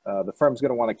do, the firm's going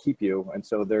to want to keep you, and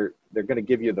so they're going to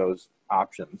give you those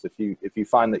options. If you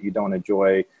find that you don't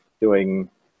enjoy doing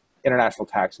international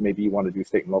tax, maybe you want to do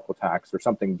state and local tax or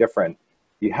something different,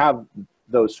 you have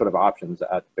those sort of options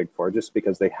at Big Four, just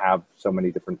because they have so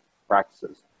many different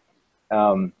practices.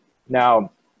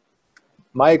 Now,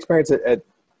 my experience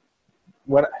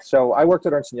so I worked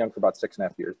at Ernst & Young for about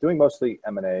 6.5 years, doing mostly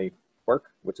M&A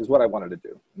work, which is what I wanted to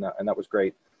do, and that was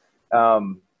great.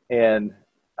 And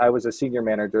I was a senior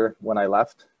manager when I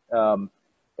left.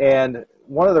 And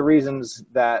one of the reasons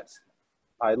that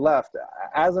I left,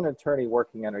 as an attorney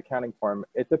working at an accounting firm,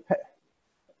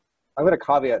 I'm going to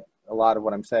caveat a lot of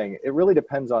what I'm saying. It really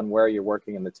depends on where you're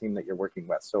working and the team that you're working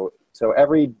with. So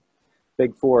every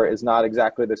Big Four is not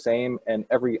exactly the same, and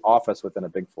every office within a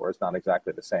Big Four is not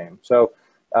exactly the same. So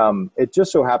it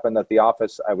just so happened that the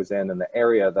office I was in and the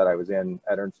area that I was in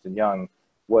at Ernst & Young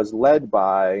was led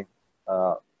by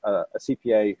a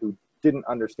CPA who didn't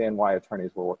understand why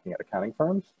attorneys were working at accounting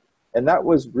firms. And that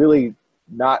was really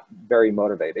not very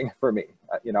motivating for me.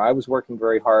 I was working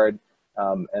very hard,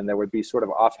 and there would be sort of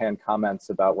offhand comments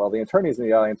about, well, the attorneys in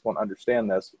the audience won't understand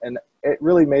this. And it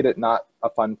really made it not a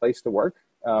fun place to work.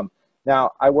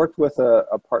 Now, I worked with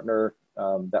a partner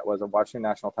that was a Washington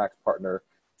National Tax partner.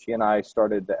 She and I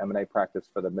started the M&A practice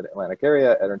for the Mid-Atlantic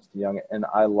area at Ernst & Young, and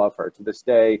I love her. To this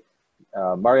day,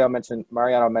 Mariano mentioned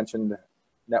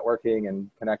networking and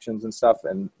connections and stuff,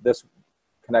 and this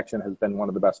connection has been one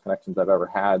of the best connections I've ever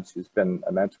had. She's been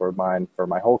a mentor of mine for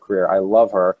my whole career. I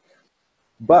love her.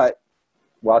 But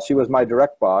while she was my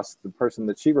direct boss, the person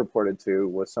that she reported to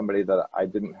was somebody that I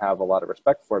didn't have a lot of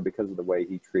respect for because of the way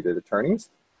he treated attorneys.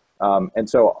 And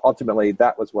so ultimately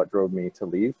that was what drove me to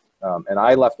leave. And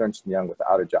I left Ernst & Young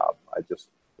without a job. It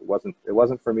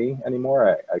wasn't for me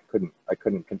anymore. I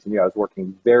couldn't continue. I was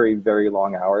working very, very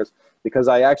long hours because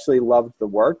I actually loved the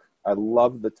work. I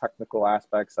loved the technical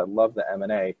aspects. I loved the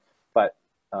M&A, but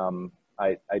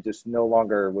I just no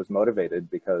longer was motivated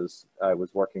because I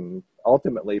was working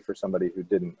ultimately for somebody who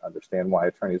didn't understand why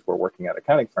attorneys were working at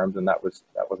accounting firms, and that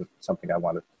wasn't something I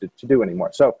wanted to do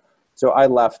anymore. So I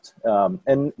left,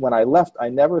 and when I left, I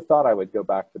never thought I would go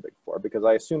back to Big Four because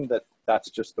I assumed that that's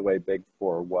just the way Big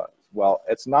Four was. Well,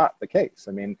 it's not the case.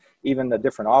 I mean, even the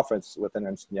different office within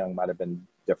Ernst & Young might have been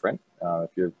different.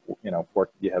 If you're,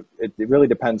 it really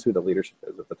depends who the leadership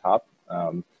is at the top.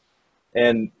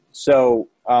 And so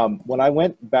when I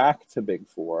went back to Big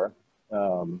Four,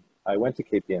 I went to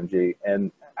KPMG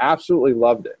and absolutely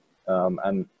loved it.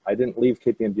 And I didn't leave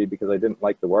KPMG because I didn't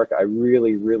like the work. I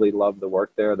really, really loved the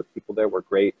work there. The people there were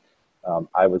great.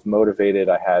 I was motivated.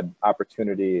 I had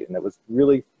opportunity, and it was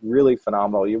really, really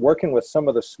phenomenal. You're working with some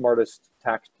of the smartest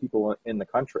tax people in the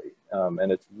country,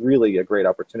 and it's really a great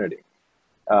opportunity.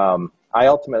 I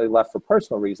ultimately left for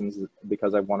personal reasons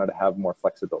because I wanted to have more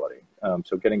flexibility.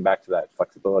 So getting back to that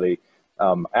flexibility,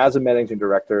 as a managing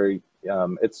director,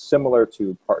 it's similar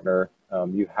to partner.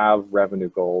 You have revenue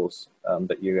goals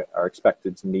that you are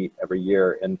expected to meet every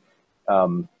year. And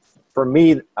for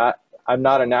me, I'm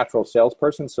not a natural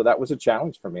salesperson, so that was a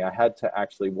challenge for me. I had to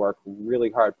actually work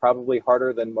really hard, probably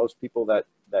harder than most people that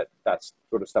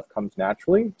sort of stuff comes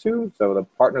naturally to. So the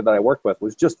partner that I worked with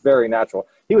was just very natural.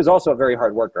 He was also a very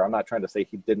hard worker. I'm not trying to say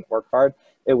he didn't work hard.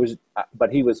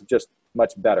 But he was just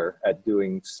much better at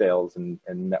doing sales and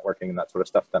networking and that sort of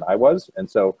stuff than I was. And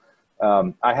so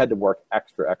I had to work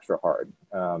extra hard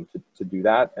to do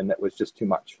that. And that was just too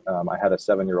much. I had a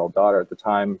 7-year-old daughter at the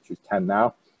time. She's 10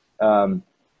 now.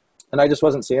 And I just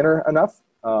wasn't seeing her enough.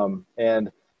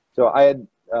 And so I had,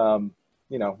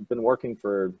 been working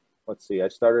for, I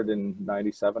started in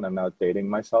 97. I'm now dating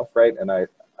myself, right? And I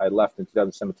left in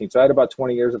 2017. So I had about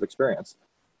 20 years of experience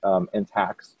in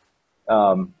tax.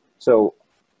 And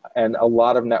a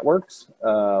lot of networks,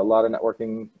 a lot of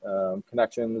networking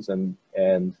connections.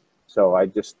 And so I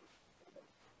just,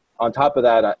 on top of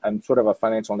that, I'm sort of a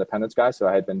financial independence guy. So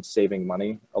I had been saving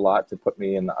money a lot to put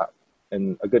me in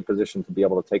a good position to be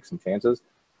able to take some chances.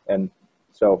 And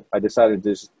so I decided to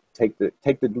just take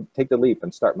the leap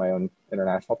and start my own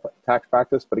international tax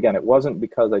practice. But again, it wasn't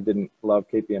because I didn't love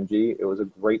KPMG. It was a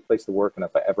great place to work. And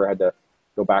if I ever had to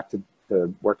go back to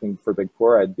working for Big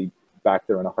Four, I'd be back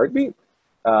there in a heartbeat.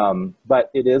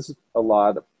 But it is a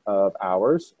lot of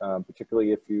hours,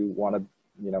 particularly if you want to,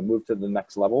 move to the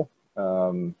next level.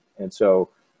 And so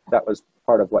that was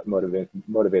part of what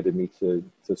motivated me to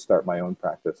start my own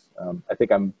practice. I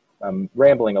think I'm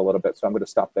rambling a little bit, so I'm going to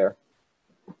stop there.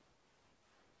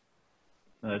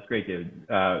 That's great, David.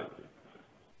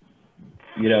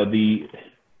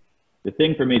 The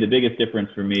thing for me, the biggest difference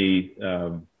for me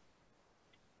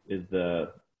is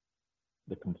the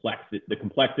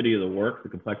complexity of the work, the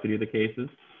complexity of the cases.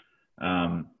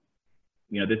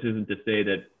 This isn't to say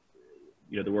that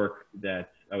the work that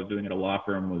I was doing at a law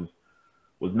firm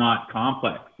was not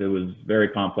complex. It was very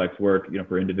complex work,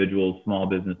 for individuals, small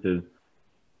businesses.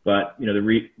 But, you know,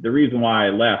 the reason why I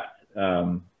left,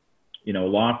 you know, a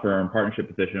law firm, partnership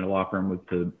position in a law firm was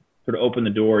to sort of open the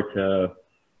door to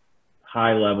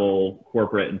high level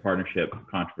corporate and partnership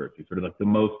controversies, sort of like the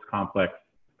most complex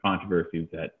controversies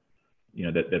that, you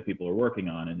know, that people are working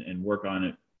on, and work on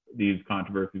it, these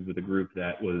controversies with a group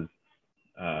that was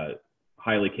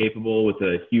highly capable, with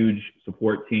a huge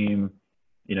support team.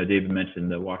 You know, David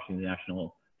mentioned the Washington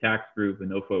National Tax Group, and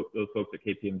those folks at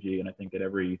KPMG, and I think at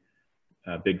every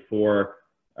Big Four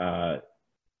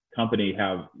company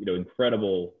have, you know,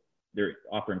 they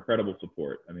offer incredible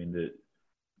support. I mean,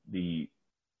 the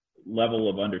level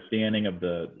of understanding of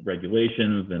the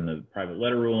regulations and the private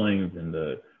letter rulings and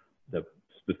the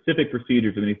specific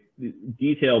procedures and these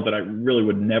details that I really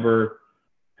would never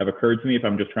have occurred to me if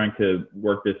I'm just trying to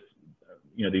work this,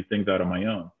 you know, these things out on my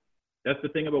own. That's the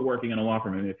thing about working in a law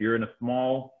firm. I mean, if you're in a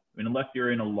small, I mean, unless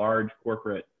you're in a large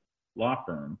corporate law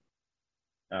firm,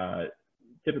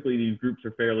 typically these groups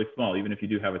are fairly small. Even if you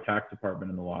do have a tax department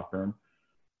in the law firm,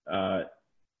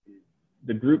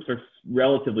 the groups are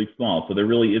relatively small, so there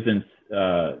really isn't,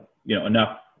 you know,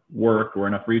 enough work or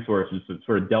enough resources to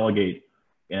sort of delegate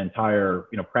an entire,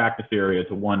 you know, practice area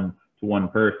to one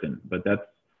person. But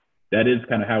that is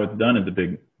kind of how it's done at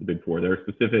the Big Four. There are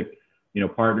specific, you know,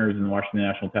 partners in the Washington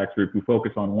National Tax Group who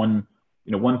focus on one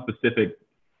specific,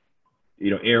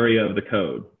 you know, area of the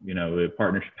code. You know, the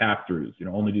partnership pass-throughs, you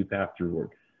know, only do pass-through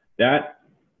work. That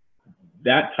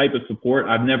type of support,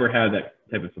 I've never had that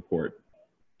type of support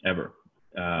ever.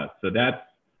 So that's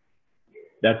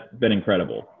been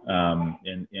incredible.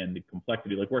 And the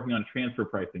complexity, like working on a transfer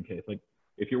pricing case, like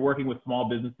if you're working with small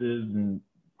businesses and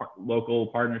local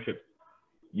partnerships,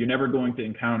 you're never going to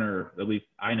encounter, at least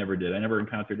I never did. I never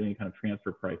encountered any kind of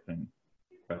transfer pricing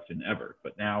question ever.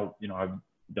 But now, you know, I've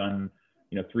done,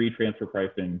 you know, 3 transfer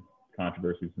pricing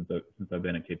controversies since I've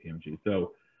been at KPMG.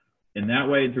 So in that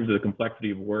way, in terms of the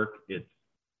complexity of work, it's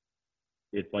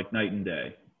like night and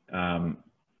day. I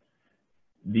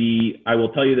will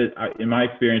tell you that in my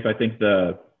experience, I think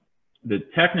the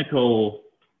technical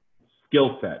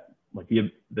skill set, like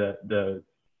the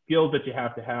skills that you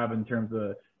have to have in terms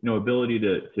of, you know, ability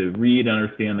to read and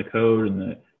understand the code and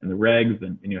the regs,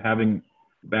 and you know, having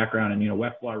background in, you know,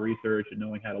 Westlaw research and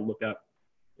knowing how to look up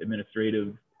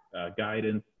administrative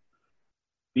guidance.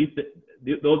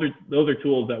 Those are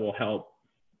tools that will help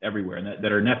everywhere, and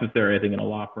that are necessary, I think, in a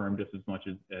law firm just as much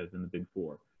as in the Big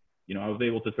Four. You know, I was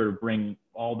able to sort of bring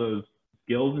all those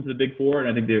skills into the Big Four, and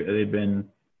I think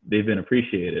they've been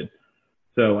appreciated.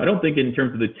 So I don't think in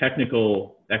terms of the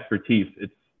technical expertise,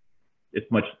 it's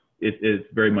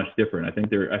very much different. I think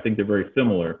they're very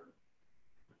similar.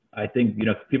 I think, you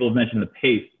know, people have mentioned the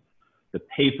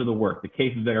pace of the work, the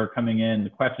cases that are coming in, the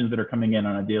questions that are coming in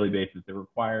on a daily basis. They're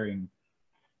requiring,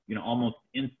 you know, almost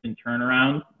instant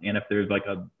turnaround. And if there's like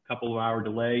a couple of hour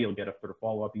delay, you'll get a sort of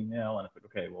follow-up email, and it's like,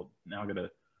 okay, well, now the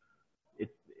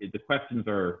questions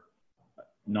are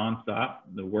nonstop.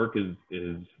 The work is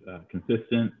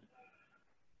consistent.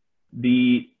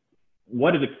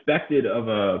 What is expected of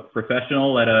a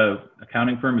professional at a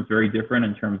accounting firm is very different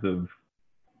in terms of,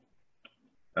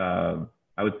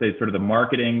 I would say, sort of the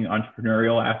marketing,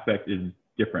 entrepreneurial aspect is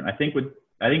different. I think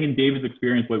in David's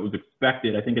experience, what was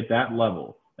expected, I think at that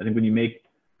level, I think when you make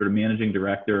sort of managing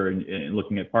director and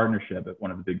looking at partnership at one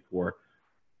of the Big Four,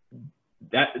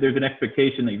 that there's an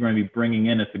expectation that you're going to be bringing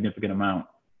in a significant amount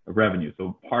of revenue.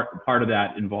 So part of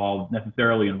that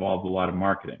necessarily involves a lot of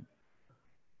marketing.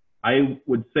 I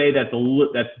would say that's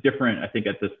different, I think,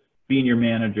 at the senior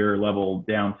manager level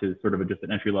down to sort of just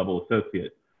an entry level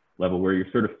associate level, where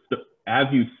you're sort of, as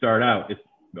you start out, it's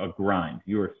a grind.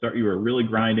 You are really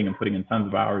grinding and putting in tons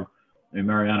of hours. I mean,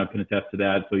 Mariano can attest to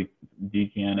that. So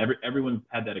Dee can. Everyone's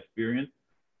had that experience.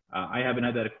 I haven't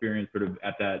had that experience sort of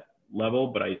at that level,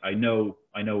 but I know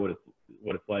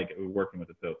what it's like working with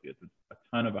associates. It's a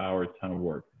ton of hours, ton of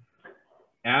work.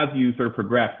 As you sort of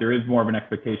progress, there is more of an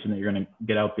expectation that you're going to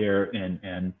get out there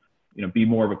and you know, be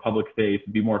more of a public face,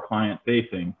 be more client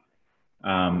facing.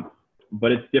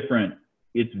 But it's different.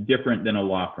 It's different than a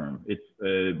law firm. It's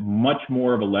much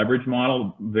more of a leverage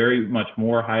model, very much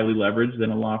more highly leveraged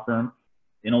than a law firm.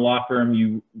 In a law firm,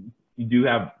 you do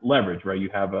have leverage, right? You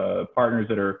have partners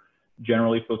that are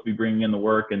generally supposed to be bringing in the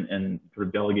work and sort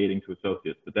of delegating to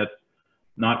associates, but that's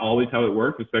not always how it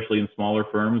works, especially in smaller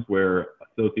firms where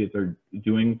associates are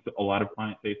doing a lot of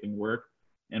client-facing work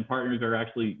and partners are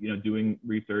actually, you know, doing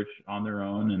research on their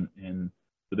own, and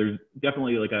so there's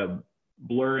definitely like a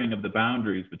blurring of the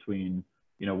boundaries between,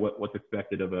 you know, what's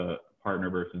expected of a partner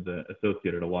versus an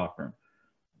associate at a law firm.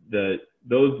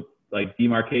 Those like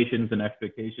demarcations and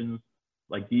expectations,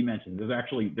 like Dee mentioned,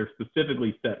 they're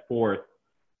specifically set forth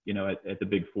you know, at the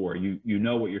Big Four. You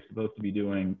know what you're supposed to be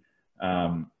doing.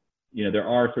 You know, there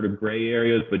are sort of gray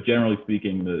areas, but generally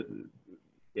speaking,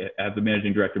 as the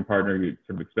managing director and partner, you're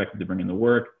sort of expected to bring in the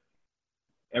work.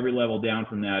 Every level down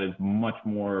from that is much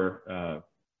more,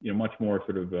 you know, much more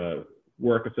sort of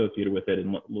work associated with it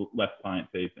and less client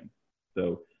facing.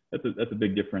 So that's a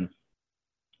big difference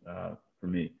for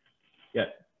me. Yeah,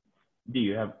 do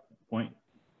you have a point?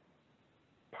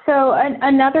 So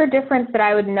another difference that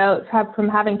I would note from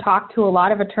having talked to a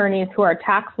lot of attorneys who are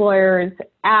tax lawyers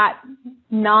at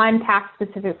non-tax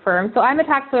specific firms. So I'm a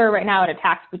tax lawyer right now at a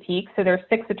tax boutique. So there's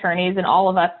 6 attorneys and all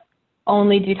of us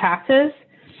only do taxes.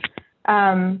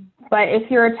 But if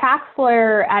you're a tax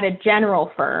lawyer at a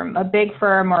general firm, a big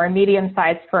firm or a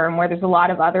medium-sized firm where there's a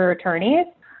lot of other attorneys,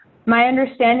 my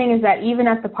understanding is that even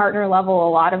at the partner level, a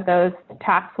lot of those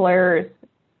tax lawyers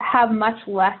have much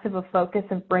less of a focus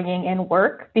of bringing in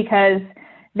work because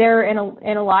they're in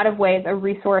a lot of ways a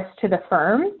resource to the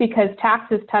firm because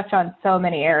taxes touch on so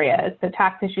many areas. So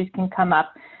tax issues can come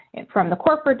up from the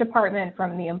corporate department,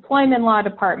 from the employment law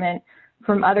department,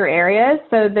 from other areas.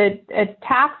 So a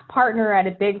tax partner at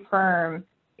a big firm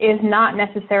is not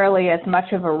necessarily as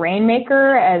much of a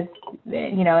rainmaker as,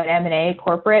 you know, an M&A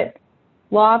corporate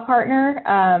law partner.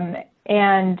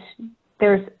 And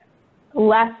there's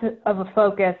less of a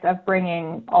focus of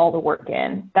bringing all the work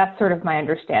in. That's sort of my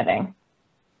understanding.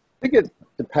 I think it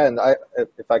depends.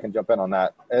 If I can jump in on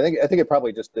that, I think it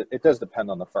probably it does depend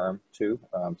on the firm too.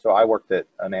 So I worked at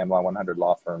an AmLaw 100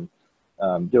 law firm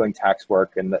doing tax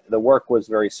work, and the work was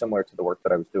very similar to the work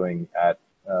that I was doing at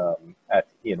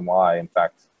E&Y. In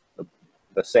fact,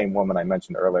 the same woman I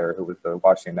mentioned earlier, who was the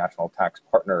Washington National Tax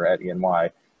Partner at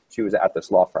E&Y, she was at this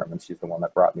law firm, and she's the one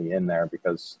that brought me in there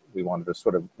because we wanted to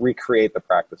sort of recreate the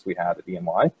practice we had at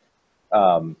E&Y.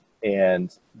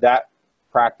 And that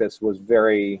practice was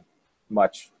very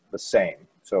much the same.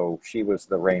 So she was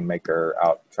the rainmaker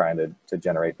out trying to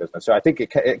generate business. So I think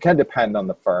it can depend on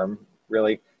the firm,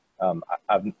 really.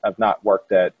 I've not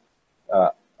worked at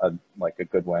like a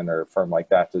Goodwin or a firm like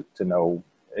that to know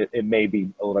it may be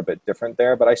a little bit different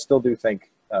there, but I still do think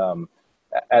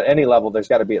at any level there's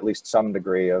got to be at least some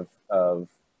degree of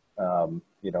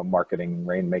you know, marketing,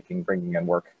 rainmaking, bringing in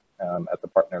work at the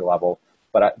partner level.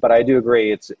 But I do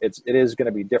agree it is going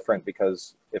to be different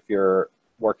because if you're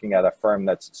working at a firm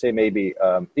that's, say, maybe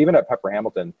even at Pepper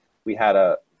Hamilton, we had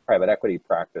a private equity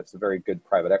practice, a very good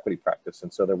private equity practice,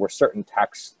 and so there were certain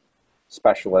tax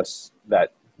specialists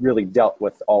that really dealt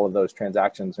with all of those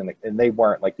transactions, and they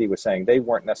weren't, like Dee was saying, they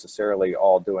weren't necessarily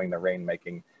all doing the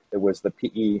rainmaking. It was the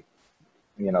PE,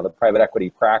 you know, the private equity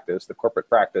practice, the corporate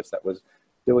practice that was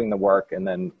doing the work and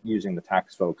then using the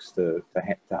tax folks to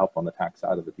help on the tax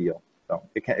side of the deal. So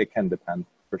it can depend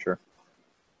for sure.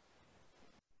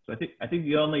 So I think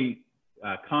the only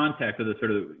context of the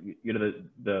sort of, you know,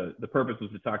 the purpose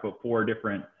was to talk about 4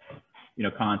 different, you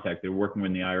know, contexts. They were working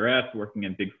with the IRS, working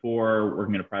in Big Four,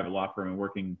 working in a private law firm, and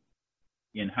working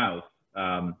in-house.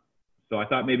 So I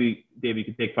thought maybe, Dave, you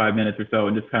could take 5 minutes or so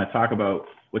and just kind of talk about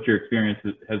what your experience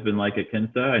has been like at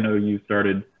Kinsa. I know you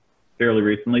started fairly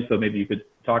recently, so maybe you could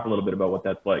talk a little bit about what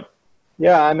that's like.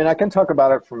 Yeah, I mean, I can talk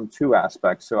about it from 2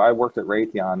 aspects. So I worked at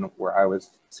Raytheon, where I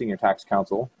was senior tax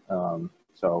counsel.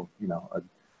 So, you know, a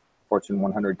Fortune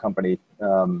 100 company.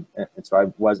 And so I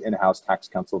was in-house tax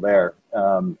counsel there.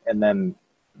 And then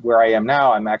where I am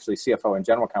now, I'm actually CFO and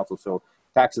general counsel. So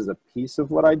tax is a piece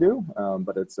of what I do,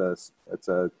 but it's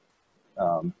a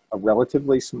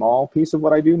relatively small piece of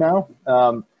what I do now.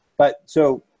 But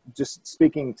so just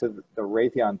speaking to the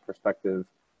Raytheon perspective,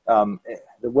 the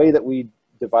way that we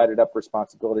divided up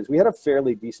responsibilities, we had a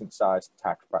fairly decent sized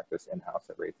tax practice in-house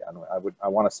at Raytheon. I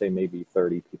want to say maybe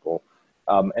 30 people.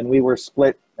 And we were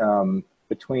split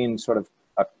between sort of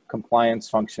a compliance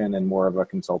function and more of a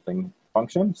consulting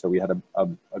function. So we had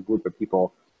a group of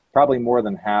people, probably more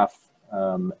than half,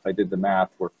 if I did the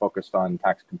math, were focused on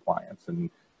tax compliance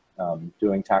and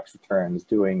doing tax returns,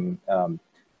 doing,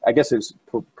 I guess it's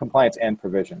compliance and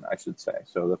provision, I should say.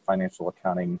 So the financial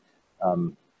accounting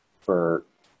for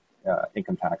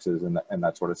income taxes and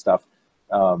that sort of stuff.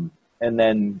 And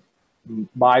then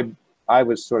my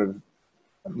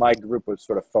group was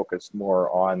sort of focused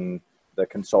more on the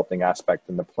consulting aspect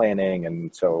and the planning.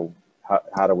 And so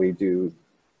how do we deal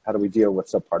with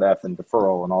Subpart F and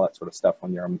deferral and all that sort of stuff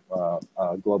when you're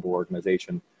a global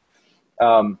organization.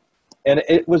 And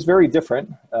it was very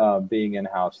different being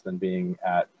in-house than being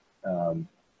at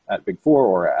Big Four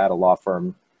or at a law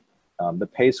firm. The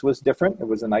pace was different. It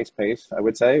was a nice pace, I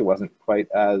would say. It wasn't quite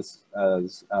as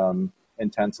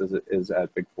intense as it is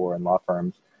at Big Four and law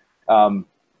firms.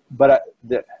 But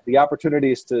the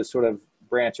opportunities to sort of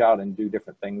branch out and do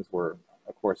different things were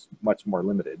of course, much more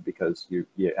limited because you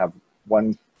have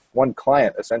one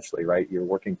client essentially, right? You're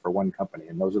working for one company,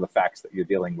 and those are the facts that you're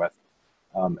dealing with,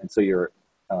 and so you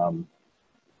don't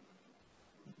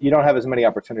have as many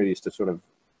opportunities to sort of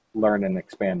learn and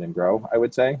expand and grow, I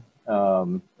would say,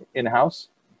 in-house.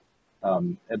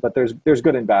 But there's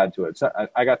good and bad to it. So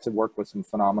I got to work with some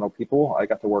phenomenal people. I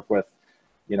got to work with,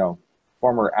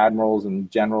 former admirals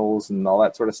and generals and all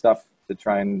that sort of stuff to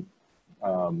try and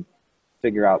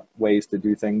figure out ways to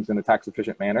do things in a tax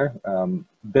efficient manner,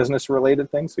 business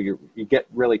related things. So you get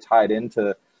really tied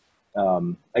into,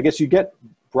 I guess you get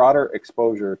broader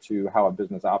exposure to how a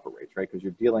business operates, right? Because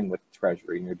you're dealing with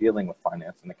treasury and you're dealing with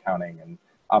finance and accounting and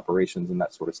operations and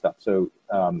that sort of stuff. So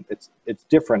it's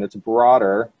different, it's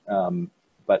broader,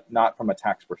 but not from a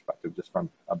tax perspective, just from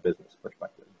a business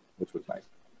perspective, which was nice.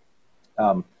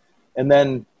 And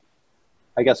then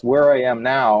I guess where I am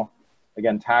now,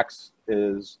 again, tax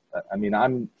is, I'm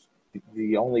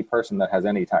the only person that has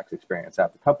any tax experience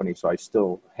at the company. So I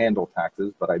still handle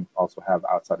taxes, but I also have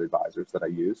outside advisors that I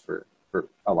use for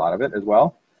a lot of it as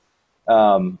well.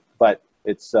 But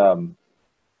it's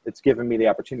given me the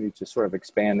opportunity to sort of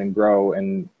expand and grow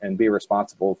and be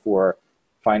responsible for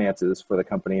finances for the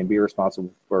company and be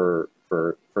responsible for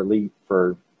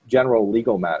general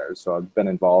legal matters. So I've been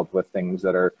involved with things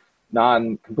that are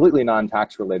completely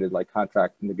non-tax related, like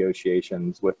contract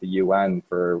negotiations with the UN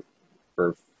for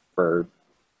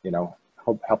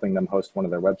helping them host one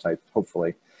of their websites,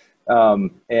 hopefully.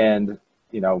 And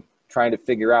trying to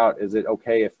figure out, is it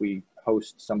okay if we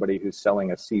host somebody who's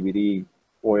selling a CBD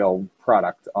oil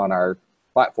product on our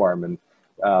platform? And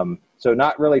so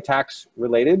not really tax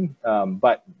related,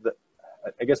 but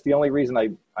I guess the only reason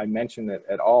I mention it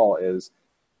at all is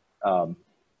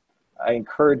I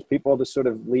encourage people to sort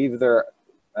of leave their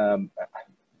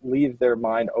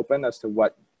mind open as to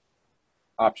what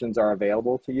options are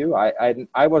available to you.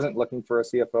 I wasn't looking for a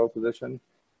CFO position,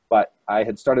 but I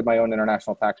had started my own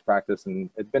international tax practice and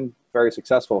it'd been very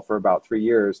successful for about 3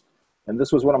 years. And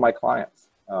this was one of my clients.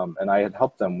 And I had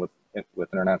helped them with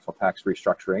international tax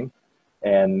restructuring.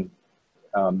 And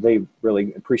they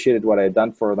really appreciated what I had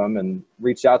done for them and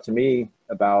reached out to me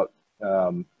about,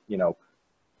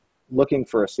 looking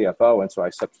for a CFO. And so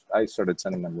I started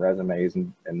sending them resumes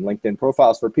and LinkedIn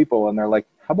profiles for people. And they're like,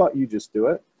 how about you just do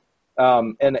it?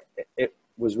 And it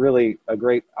was really a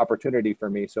great opportunity for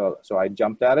me. So I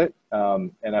jumped at it.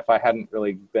 And if I hadn't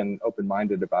really been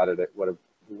open-minded about it, it would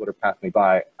have passed me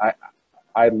by.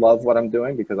 I love what I'm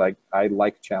doing because I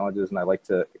like challenges and I like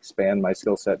to expand my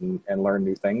skill set and learn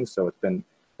new things. So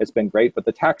it's been great. But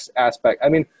the tax aspect,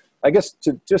 I guess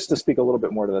just to speak a little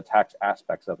bit more to the tax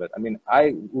aspects of it.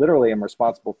 I literally am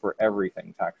responsible for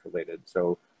everything tax related.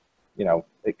 So,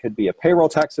 it could be a payroll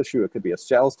tax issue. It could be a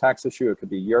sales tax issue. It could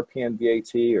be European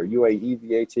VAT or UAE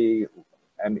VAT.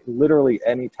 And literally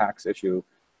any tax issue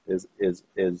is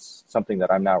something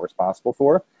that I'm now responsible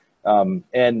for.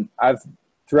 And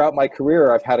throughout my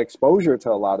career, I've had exposure to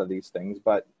a lot of these things,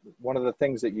 but one of the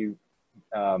things that you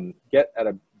get at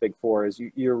a Big Four is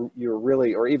you're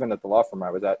really, or even at the law firm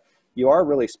I was at, you are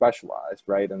really specialized,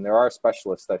 right? And there are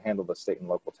specialists that handle the state and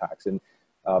local tax. And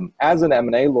as an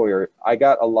M&A lawyer, I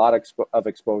got a lot of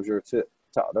exposure to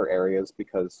other areas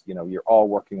because you're all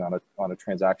working on a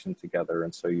transaction together,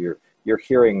 and so you're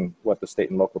hearing what the state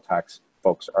and local tax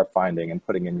folks are finding and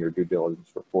putting in your due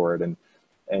diligence report, and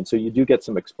so you do get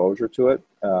some exposure to it,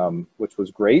 which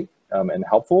was great and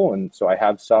helpful. And so I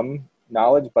have some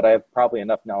knowledge, but I have probably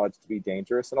enough knowledge to be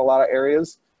dangerous in a lot of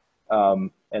areas.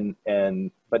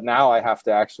 But now I have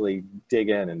to actually dig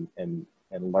in and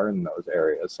learn those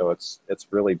areas. So it's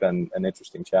really been an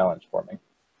interesting challenge for me.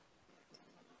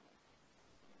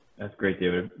 That's great,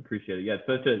 David. Appreciate it. Yeah,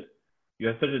 you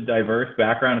have such a diverse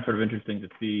background. It's sort of interesting to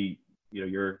see,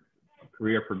 your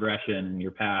career progression and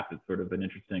your path. It's sort of an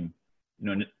interesting,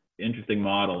 interesting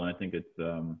model. And I think it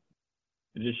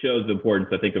just shows the importance,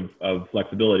 I think, of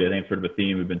flexibility. I think it's sort of a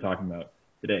theme we've been talking about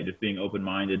today, just being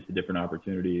open-minded to different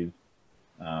opportunities.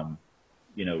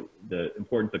 The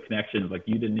importance of connections, like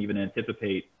you didn't even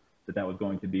anticipate that was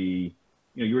going to be,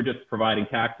 you were just providing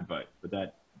tax advice, but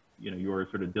that, your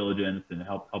sort of diligence and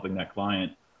helping that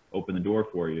client open the door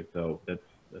for you. So that's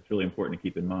really important to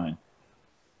keep in mind.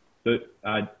 So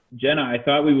Jenna, I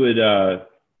thought we would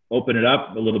open it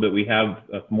up a little bit. We have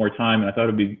more time, and I thought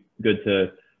it'd be good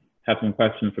to have some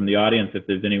questions from the audience if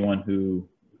there's anyone who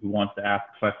wants to ask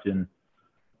a question,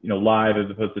 live as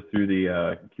opposed to through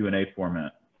the Q&A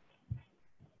format.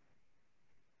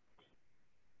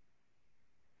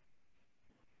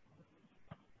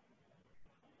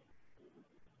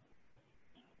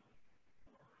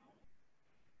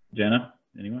 Jenna,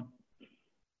 anyone?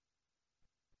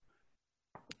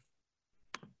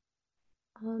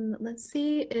 Let's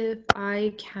see if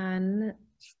I can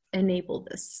enable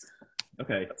this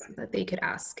Okay, so that they could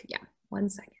ask. Yeah, 1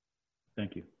 second.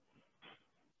 thank you.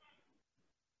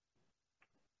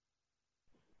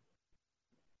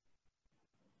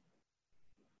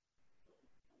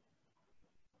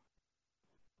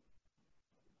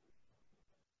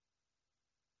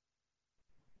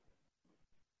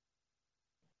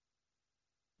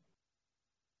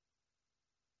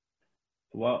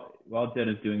 While Jen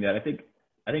is doing that, I think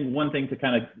one thing to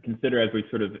kind of consider as we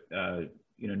sort of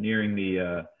nearing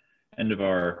the end of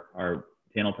our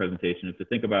panel presentation is to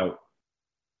think about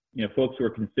folks who are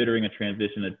considering a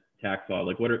transition to tax law.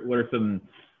 Like what are some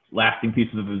lasting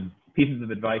pieces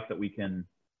of advice that we can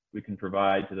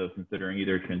provide to those considering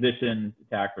either transition to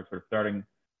tax or sort of starting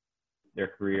their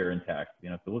career in tax.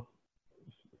 So let's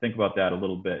think about that a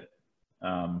little bit.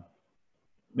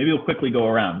 Maybe we'll quickly go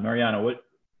around. Mariana,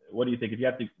 what do you think? If you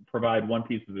have to provide one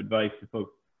piece of advice to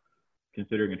folks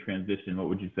considering a transition, what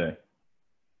would you say?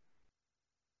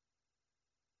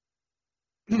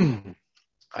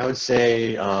 I would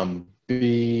say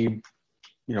be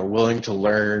willing to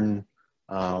learn.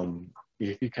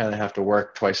 You kind of have to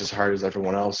work twice as hard as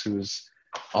everyone else who's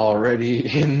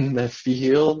already in the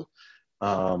field.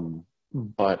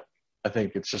 But I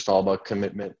think it's just all about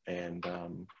commitment and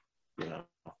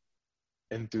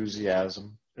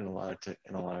enthusiasm in a lot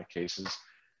of cases.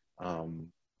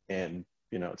 And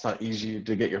it's not easy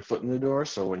to get your foot in the door.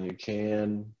 So when you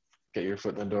can get your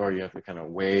foot in the door, you have to kind of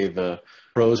weigh the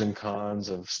pros and cons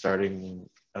of starting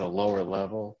at a lower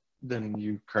level than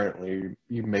you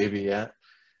may be at.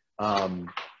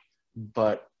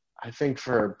 But I think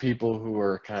for people who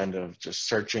are kind of just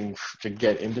searching to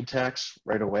get into tax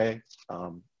right away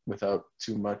without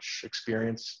too much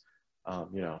experience,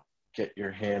 get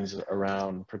your hands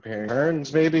around preparing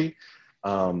returns maybe,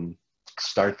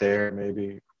 start there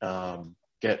maybe,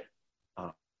 get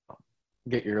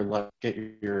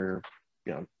your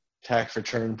tax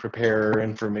return preparer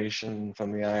information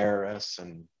from the IRS,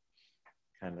 and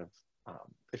kind of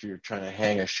if you're trying to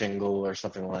hang a shingle or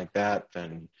something like that,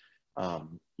 then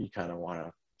you kind of want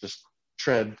to just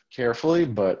tread carefully,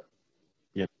 but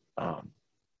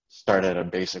start at a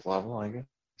basic level, I guess.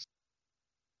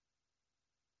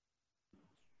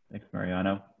 Thanks,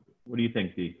 Mariano. What do you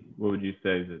think, Dee? What would you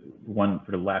say is one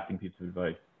sort of lasting piece of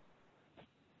advice?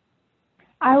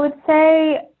 I would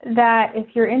say that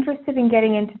if you're interested in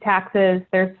getting into taxes,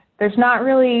 there's not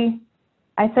really,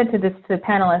 I said to the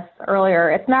panelists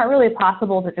earlier, it's not really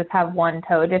possible to just have one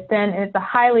toe dipped in. It's a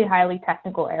highly, highly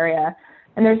technical area.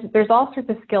 And there's all sorts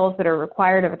of skills that are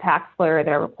required of a tax lawyer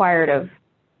that are required of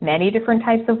many different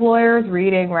types of lawyers: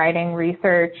 reading, writing,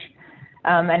 research,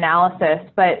 analysis.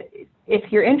 But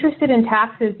if you're interested in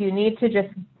taxes, you need to just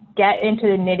get into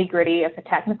the nitty-gritty of the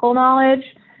technical knowledge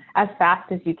as fast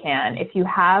as you can. If you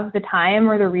have the time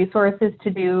or the resources to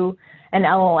do an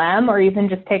LLM or even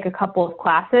just take a couple of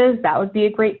classes, that would be a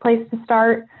great place to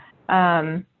start.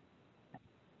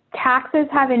 Taxes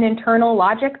have an internal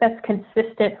logic that's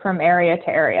consistent from area to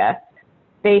area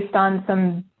based on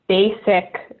some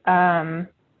basic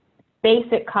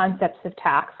concepts of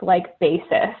tax, like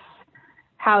basis.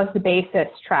 How is the basis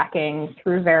tracking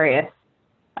through various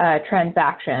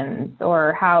transactions,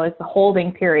 or how is the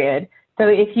holding period? So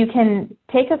if you can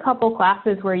take a couple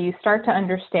classes where you start to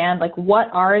understand, like, what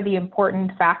are the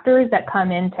important factors that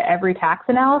come into every tax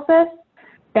analysis,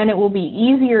 then it will be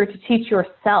easier to teach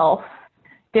yourself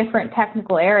different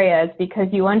technical areas because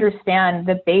you understand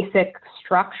the basic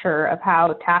structure of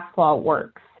how tax law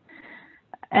works.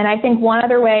 And I think one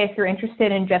other way, if you're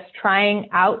interested in just trying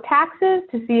out taxes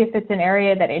to see if it's an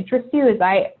area that interests you, is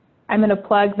I'm going to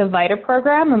plug the VITA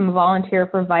program. I'm a volunteer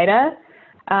for VITA.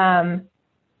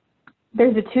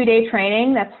 There's a 2-day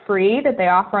training that's free that they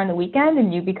offer on the weekend,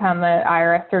 and you become an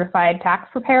IRS certified tax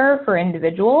preparer for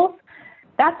individuals.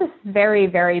 That's a very,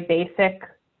 very basic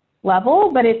level,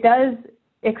 but it does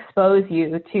expose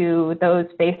you to those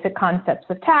basic concepts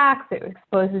of tax. It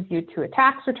exposes you to a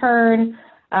tax return,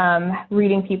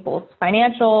 reading people's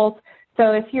financials.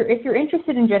 So if you're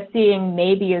interested in just seeing,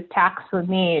 maybe is tax for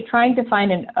me, trying to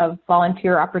find a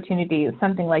volunteer opportunity,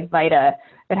 something like VITA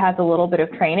that has a little bit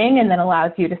of training and then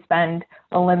allows you to spend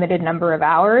a limited number of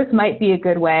hours might be a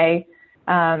good way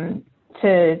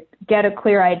to get a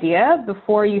clear idea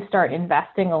before you start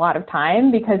investing a lot of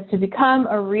time, because to become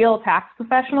a real tax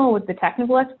professional with the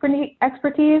technical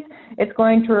expertise, it's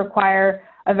going to require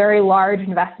a very large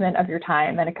investment of your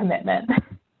time and a commitment.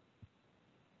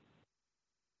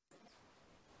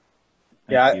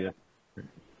 Yeah.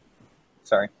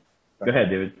 Sorry. Go ahead,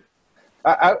 David.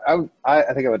 I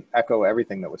think I would echo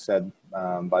everything that was said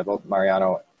by both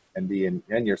Mariano and Dee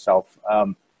and yourself.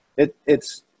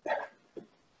 it's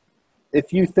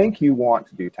if you think you want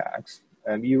to do tax,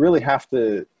 you really have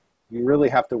to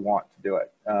want to do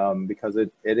it, because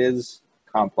it is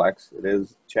complex, it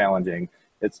is challenging.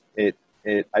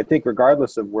 I think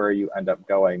regardless of where you end up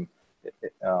going,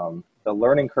 the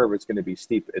learning curve is going to be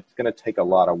steep. It's going to take a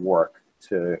lot of work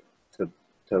to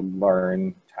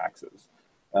learn taxes,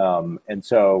 and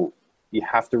so you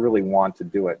have to really want to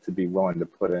do it, to be willing to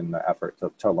put in the effort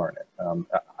to learn it.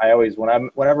 I always,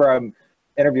 whenever I'm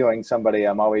interviewing somebody,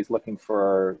 I'm always looking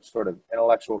for sort of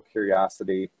intellectual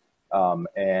curiosity,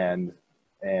 and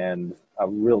a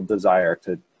real desire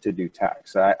to do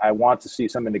tax. I want to see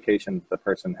some indication that the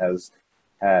person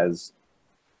has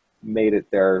made it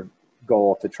their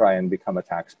goal to try and become a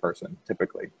tax person,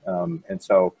 typically. And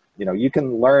so, you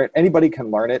can learn, anybody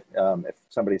can learn it, if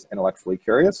somebody's intellectually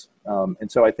curious.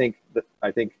 And so I think,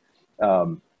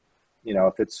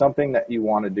 if it's something that you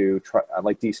want to do, try,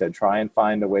 like Dee said, try and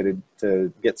find a way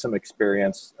to get some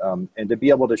experience, and to be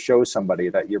able to show somebody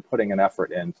that you're putting an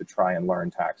effort in to try and learn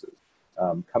taxes.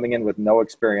 Coming in with no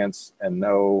experience and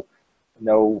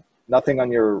nothing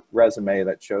on your resume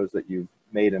that shows that you've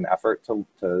made an effort to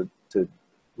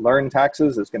learn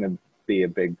taxes is going to be a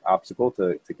big obstacle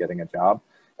to getting a job.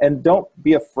 And don't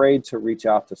be afraid to reach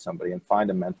out to somebody and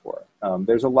find a mentor.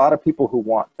 There's a lot of people who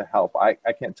want to help. I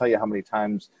can't tell you how many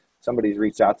times somebody's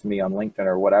reached out to me on LinkedIn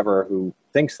or whatever who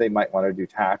thinks they might want to do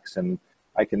tax, and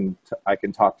I can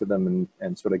talk to them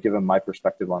and sort of give them my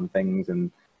perspective on things,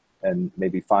 and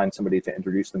maybe find somebody to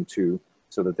introduce them to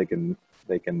so that they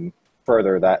can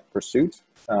further that pursuit.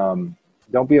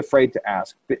 Don't be afraid to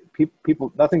ask.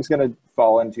 People, nothing's going to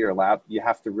fall into your lap. You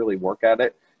have to really work at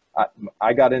it.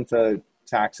 I got into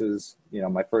taxes,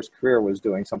 my first career was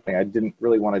doing something I didn't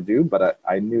really want to do, but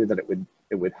I knew that it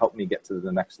would help me get to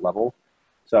the next level.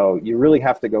 So you really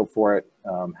have to go for it.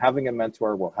 Having a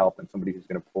mentor will help, and somebody who's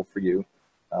going to pull for you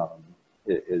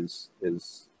is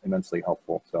immensely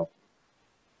helpful. So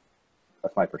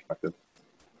that's my perspective.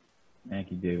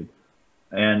 Thank you, David.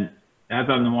 And as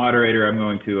I'm the moderator, I'm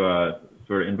going to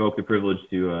sort of invoke the privilege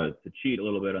to cheat a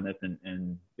little bit on this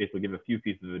and basically give a few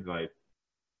pieces of advice.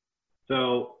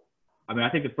 So, I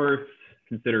think the first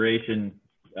consideration,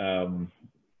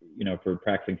 for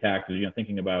practicing taxes,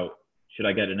 thinking about, should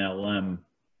I get an LLM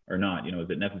or not? Is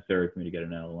it necessary for me to get an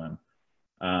LLM?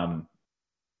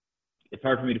 It's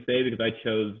hard for me to say because I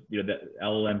chose, that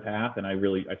LLM path, and I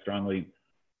strongly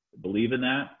believe in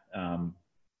that.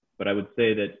 But I would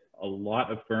say that a lot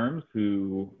of firms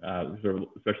who,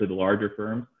 especially the larger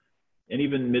firms, and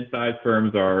even mid-sized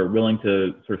firms, are willing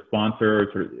to sort of sponsor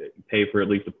or sort of pay for at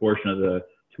least a portion of the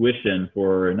tuition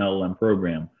for an LLM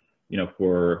program,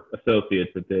 for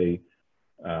associates that they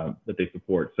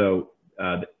support. So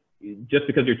just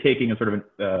because you're taking a sort of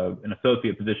an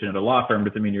associate position at a law firm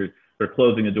doesn't mean you're sort of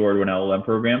closing the door to an LLM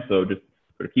program. So just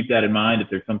sort of keep that in mind. If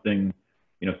there's something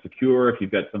secure, if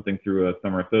you've got something through a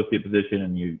summer associate position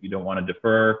and you don't want to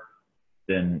defer,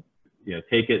 then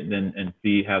take it and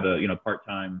see how the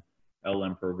part-time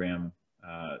LLM program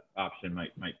option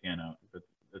might pan out. That's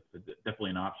definitely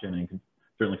an option, and can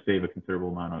certainly save a considerable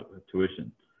amount of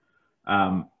tuition.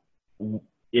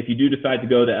 If you do decide to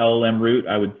go the LLM route,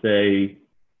 I would say,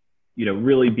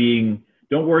 really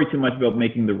don't worry too much about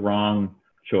making the wrong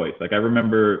choice. Like, I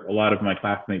remember a lot of my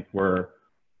classmates were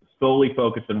solely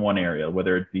focused in one area,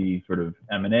 whether it be sort of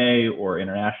M&A or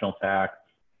international tax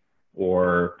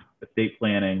or estate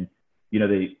planning.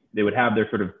 They would have their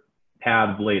sort of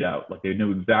paths laid out. Like, they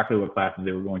knew exactly what classes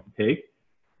they were going to take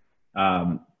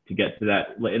to get to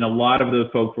that. And a lot of those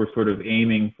folks were sort of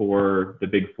aiming for the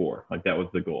big four. Like, that was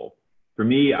the goal. For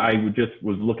me, I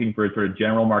was looking for sort of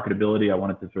general marketability. I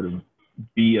wanted to sort of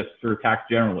be a sort of tax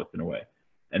generalist in a way.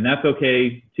 And that's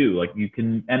okay too. Like, you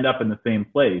can end up in the same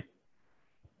place,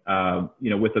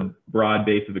 with a broad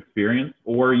base of experience,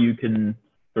 or you can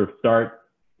sort of start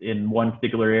in one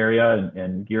particular area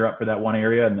and gear up for that one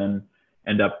area, and then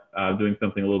end up doing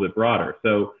something a little bit broader.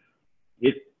 So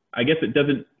I guess it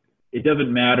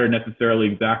doesn't matter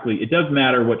necessarily exactly. It does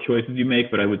matter what choices you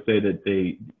make, but I would say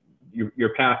that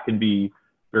your path can be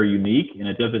very unique, and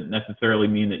it doesn't necessarily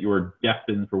mean that you're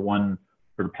destined for one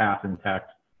sort of path in tax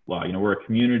law. We're a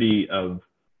community of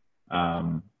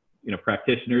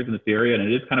practitioners in this area, and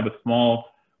it is kind of a small.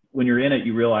 When you're in it,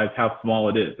 you realize how small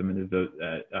it is. There's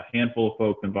a handful of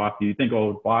folks in Boston. You think,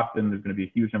 oh, Boston, there's going to be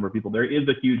a huge number of people. There is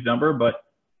a huge number, but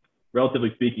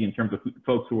relatively speaking, in terms of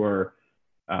folks who are,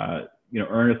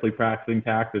 earnestly practicing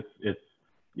tax, it's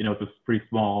a pretty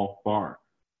small bar.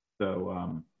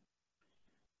 So,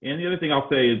 and the other thing I'll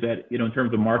say is that, in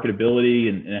terms of marketability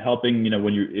and helping,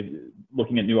 when you're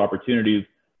looking at new opportunities,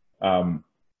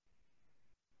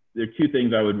 there are two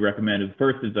things I would recommend.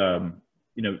 First is,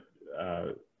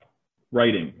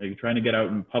 writing. Like, you're trying to get out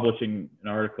and publishing an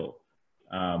article.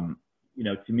 To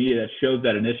me, that shows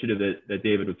that initiative that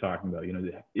David was talking about.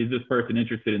 Is this person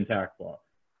interested in tax law?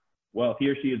 Well, if he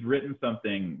or she has written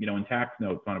something, in tax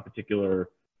notes on a particular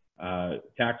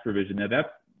tax provision, now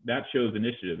that shows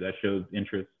initiative, that shows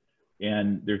interest,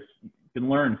 and you can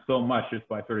learn so much just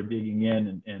by sort of digging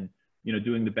in and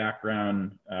doing the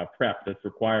background prep that's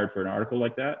required for an article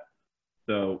like that.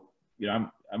 So,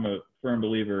 I'm a firm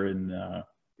believer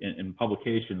in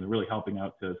publications, really helping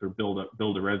out to sort of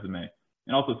build a resume,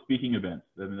 and also speaking events.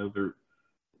 I mean, those are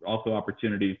also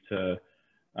opportunities to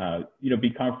be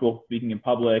comfortable speaking in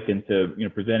public and to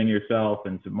presenting yourself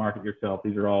and to market yourself.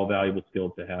 These are all valuable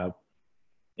skills to have.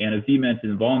 And as Dee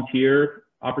mentioned, volunteer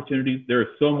opportunities. There is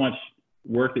so much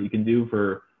work that you can do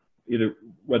for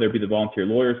whether it be the Volunteer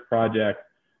Lawyers Project,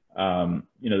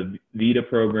 the VITA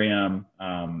program.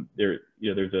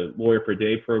 There's a Lawyer for a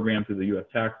Day program through the U.S.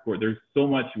 Tax Court. There's so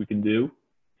much we can do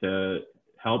to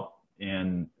help.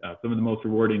 And some of the most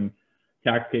rewarding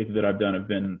tax cases that I've done have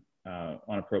been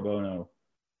on a pro bono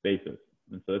basis.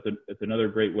 And so it's another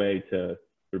great way to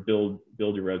sort of build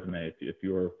your resume. If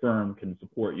your firm can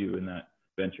support you in that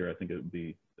venture, I think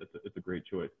it's a great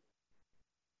choice.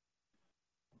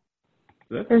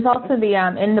 There's also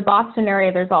in the Boston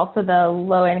area, there's also the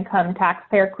Low-Income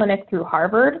Taxpayer Clinic through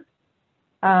Harvard,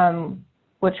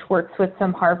 which works with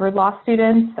some Harvard law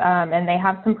students, and they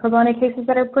have some pro bono cases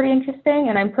that are pretty interesting.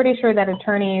 And I'm pretty sure that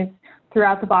attorneys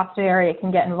throughout the Boston area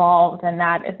can get involved, and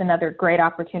that is another great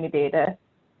opportunity to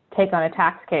take on a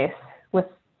tax case with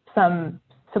some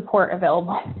support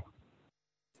available.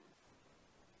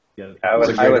 Yeah,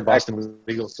 I would Boston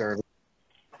Legal Service.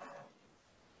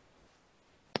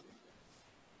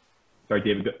 Sorry,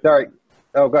 David. Sorry.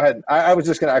 Oh, go ahead. I was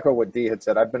just going to echo what Dee had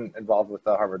said. I've been involved with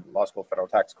the Harvard Law School Federal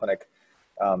Tax Clinic.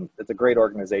 It's a great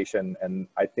organization, and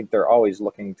I think they're always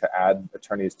looking to add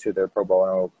attorneys to their pro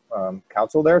bono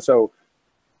counsel there. So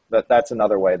that's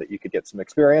another way that you could get some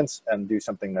experience and do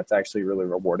something that's actually really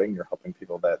rewarding. You're helping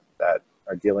people that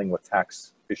are dealing with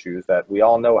tax issues that we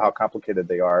all know how complicated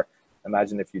they are.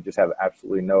 Imagine if you just have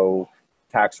absolutely no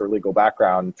tax or legal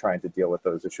background trying to deal with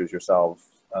those issues yourself.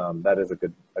 That is a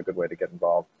good way to get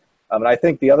involved. And I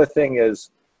think the other thing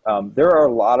is there are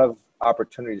a lot of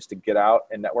opportunities to get out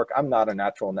and network. I'm not a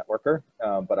natural networker,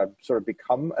 but I've sort of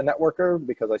become a networker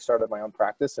because I started my own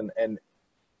practice. And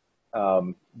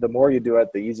the more you do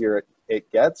it, the easier it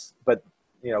gets. But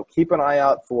keep an eye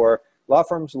out for law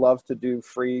firms. Love to do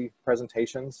free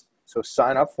presentations, so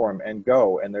sign up for them and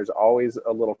go. And there's always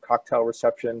a little cocktail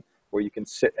reception where you can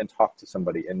sit and talk to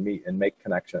somebody and meet and make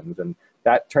connections. And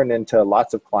that turned into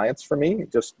lots of clients for me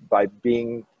just by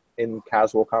being in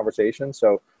casual conversation.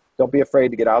 So don't be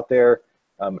afraid to get out there.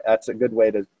 That's a good way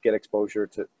to get exposure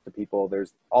to people.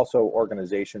 There's also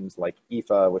organizations like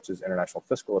IFA, which is International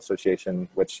Fiscal Association,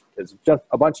 which is just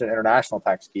a bunch of international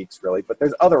tax geeks, really. But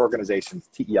there's other organizations,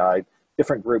 TEI,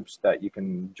 different groups that you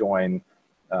can join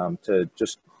to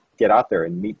just get out there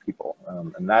and meet people.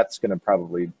 And that's going to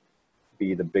probably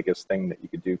be the biggest thing that you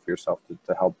could do for yourself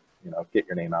to help get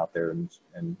your name out there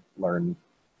and learn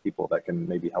people that can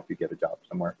maybe help you get a job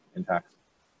somewhere in tax.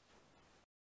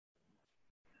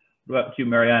 What about you,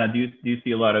 Mariana? Do you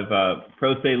see a lot of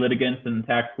pro se litigants in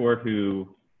tax court who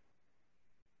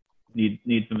need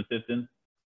some assistance?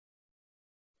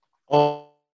 Oh,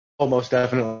 most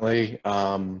definitely.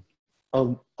 A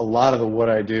lot of what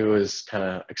I do is kind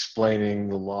of explaining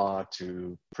the law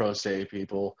to pro se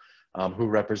people who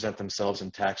represent themselves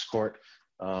in tax court,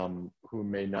 who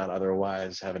may not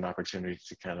otherwise have an opportunity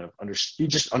to kind of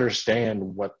understand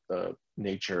what the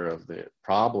nature of the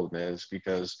problem is,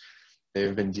 because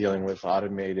they've been dealing with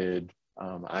automated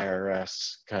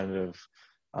IRS kind of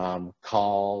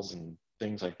calls and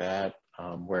things like that,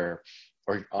 or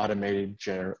automatically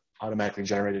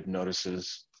generated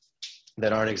notices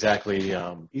that aren't exactly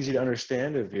easy to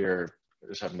understand if you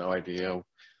just have no idea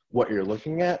what you're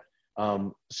looking at.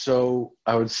 So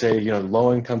I would say,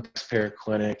 low-income taxpayer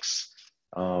clinics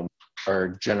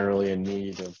are generally in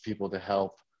need of people to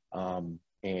help.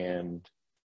 And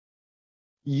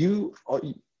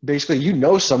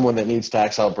basically, someone that needs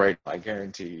tax help, right? I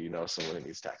guarantee you know someone that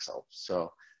needs tax help.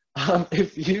 So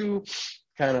if you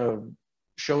kind of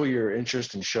show your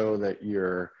interest and show that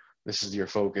this is your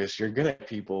focus, you're going to get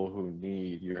people who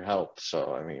need your help.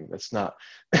 So, I mean, it's not,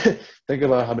 think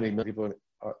about how many people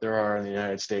there are in the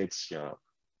United States.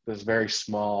 There's a very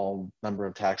small number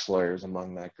of tax lawyers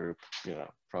among that group,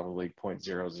 probably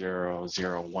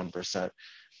 0.0001%.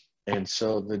 And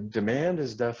so the demand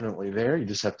is definitely there. You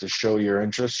just have to show your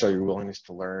interest, show your willingness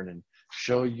to learn,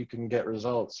 show you can get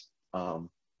results.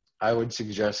 I would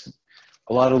suggest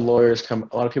a lot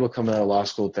of people coming out of law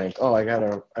school think, oh, I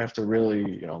have to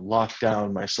really, lock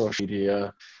down my social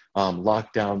media,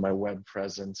 lock down my web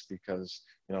presence, because,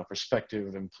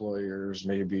 prospective employers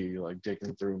may be like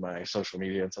digging through my social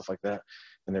media and stuff like that,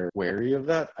 and they're wary of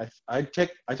that. I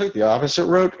took the opposite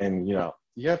route, and,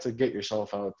 you have to get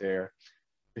yourself out there.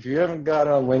 If you haven't got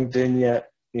on LinkedIn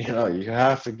yet, you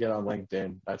have to get on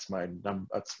LinkedIn.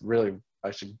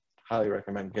 I should highly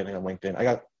recommend getting on LinkedIn. I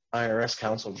got IRS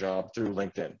counsel job through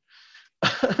LinkedIn.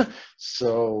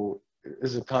 So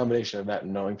it's a combination of that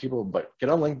and knowing people, but get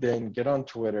on LinkedIn, get on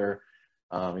Twitter,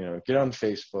 get on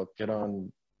Facebook, get on,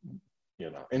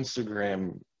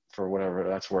 Instagram for whatever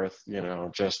that's worth,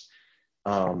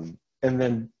 and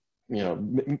then,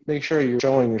 make sure you're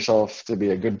showing yourself to be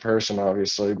a good person,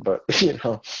 obviously, but,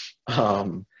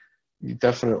 you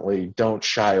definitely don't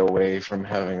shy away from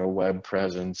having a web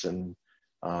presence, and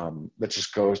that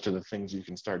just goes to the things you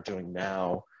can start doing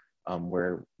now,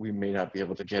 where we may not be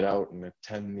able to get out and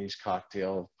attend these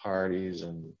cocktail parties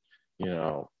and,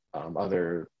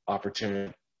 other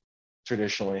opportunity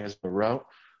traditionally has been a route.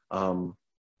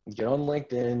 Get on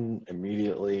LinkedIn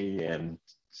immediately and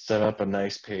set up a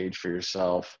nice page for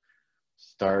yourself.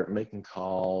 Start making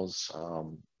calls,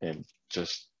 and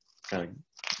just kind of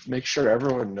make sure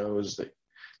everyone knows that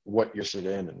what you're interested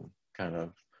in and kind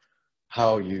of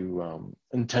how you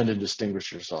intend to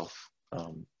distinguish yourself.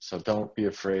 So don't be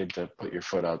afraid to put your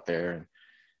foot out there.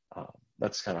 And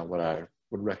that's kind of what I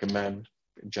would recommend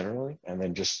generally, and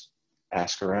then just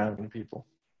ask around people.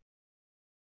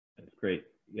 That's great.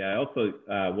 Yeah, I also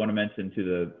want to mention to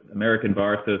the American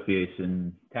Bar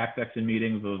Association tax section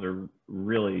meetings. Those are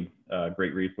really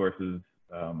great resources,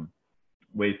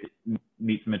 ways to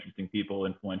meet some interesting people,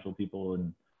 influential people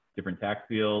in different tax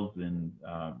fields, and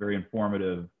very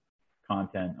informative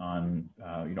content on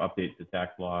updates to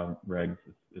tax law regs.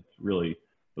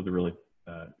 Those are really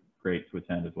great to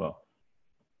attend as well.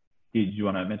 Did you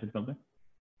want to mention something?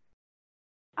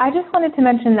 I just wanted to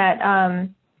mention that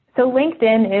so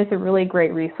LinkedIn is a really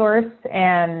great resource,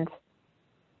 and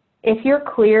if you're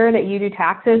clear that you do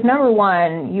taxes, number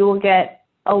one, you will get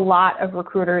a lot of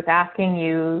recruiters asking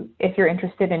you if you're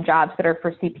interested in jobs that are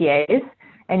for CPAs,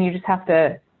 and you just have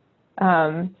to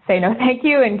say no thank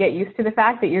you and get used to the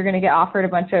fact that you're going to get offered a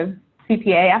bunch of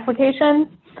CPA applications.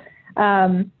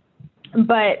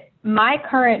 But my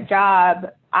current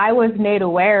job, I was made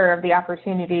aware of the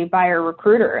opportunity by a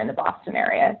recruiter in the Boston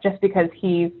area, just because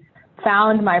he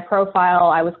found my profile.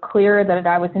 I was clear that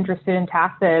I was interested in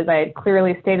taxes. I had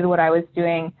clearly stated what I was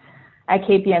doing at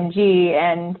KPMG,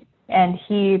 and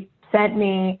he sent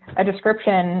me a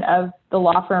description of the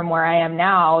law firm where I am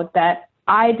now that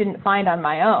I didn't find on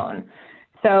my own.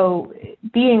 So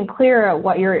being clear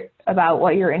about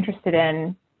what you're interested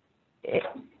in,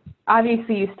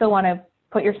 obviously you still want to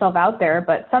put yourself out there,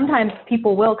 but sometimes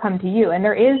people will come to you, and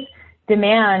there is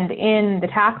demand in the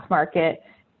tax market.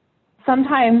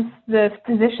 Sometimes the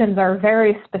positions are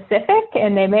very specific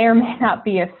and they may or may not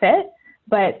be a fit,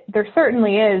 but there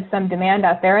certainly is some demand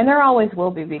out there, and there always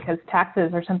will be, because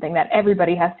taxes are something that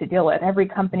everybody has to deal with, every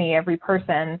company, every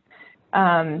person.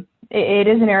 It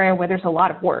is an area where there's a lot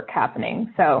of work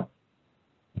happening. So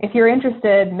if you're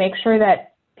interested, make sure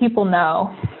that people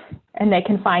know and they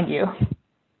can find you.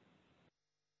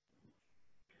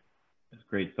 That's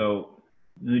great. So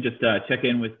let me just check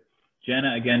in with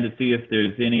Jenna again to see if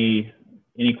there's any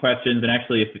questions. And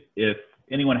actually, if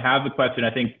anyone has a question,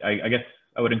 I guess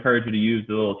I would encourage you to use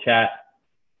the little chat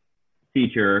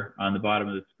feature on the bottom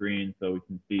of the screen so we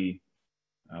can see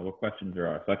what questions there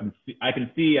are. So I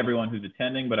can see everyone who's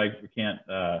attending, but I can't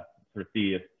sort of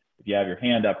see if you have your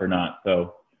hand up or not.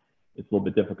 So it's a little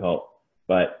bit difficult.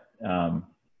 But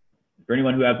for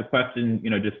anyone who has a question,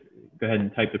 just go ahead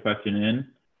and type the question in.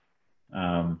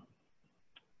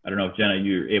 I don't know if Jenna,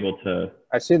 you're able to.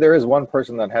 I see there is one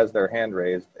person that has their hand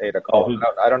raised, Ada Colom.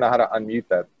 I don't know how to unmute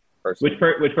that person. Which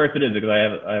person is it? Because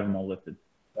I have them all listed.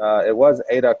 It was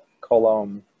Ada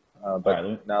Colom, but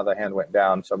right, now the hand went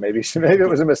down. So maybe it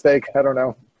was a mistake. I don't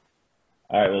know.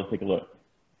 All right, we'll take a look.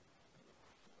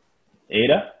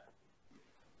 Ada?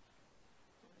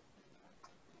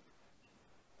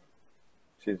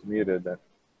 She's muted.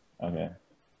 Okay.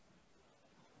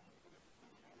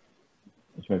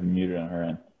 She might be muted on her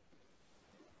end.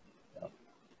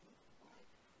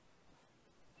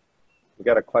 We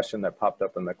got a question that popped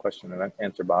up in the question and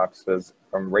answer box. It says,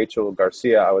 from Rachel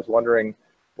Garcia, I was wondering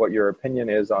what your opinion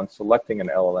is on selecting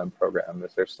an LLM program.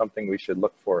 Is there something we should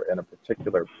look for in a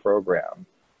particular program?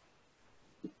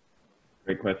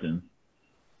 Great question.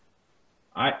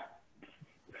 I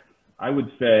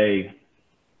would say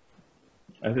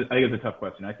I think it's a tough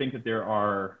question. I think that there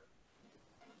are,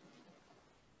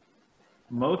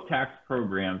 most tax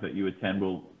programs that you attend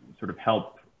will sort of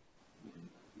help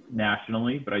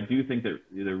nationally, but I do think that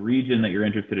the region that you're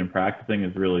interested in practicing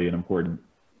is really an important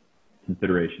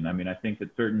consideration. I mean, I think that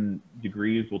certain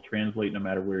degrees will translate no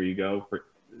matter where you go.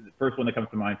 The first one that comes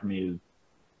to mind for me is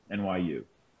NYU.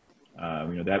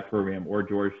 That program, or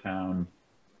Georgetown,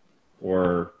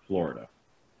 or Florida.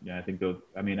 Yeah, I think those,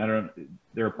 I mean,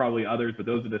 there are probably others, but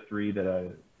those are the three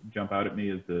that jump out at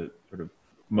me as the sort of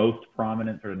most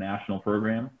prominent sort of national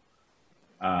program.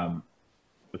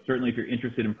 But certainly if you're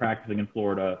interested in practicing in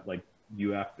Florida, like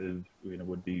UF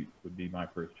would be my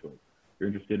first choice. If you're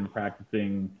interested in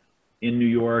practicing in New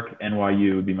York,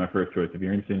 NYU would be my first choice. If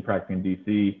you're interested in practicing in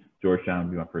DC, Georgetown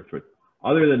would be my first choice.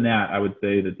 Other than that, I would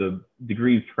say that the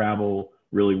degrees travel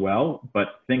really well,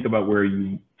 but think about where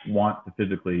you want to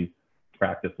physically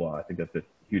practice law. I think that's a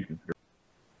huge consideration.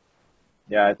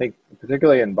 Yeah, I think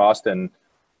particularly in Boston,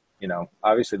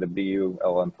 obviously the BU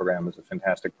LLM program is a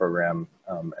fantastic program,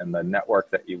 and the network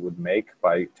that you would make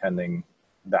by attending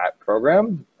that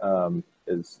program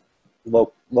is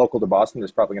local to Boston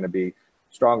is probably going to be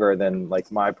stronger than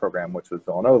like my program, which was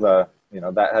Villanova.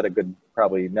 That had a good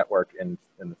probably network in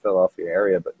the Philadelphia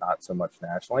area, but not so much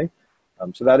nationally.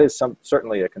 So that is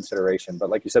certainly a consideration.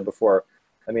 But like you said before,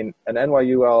 I mean, an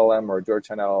NYU LLM or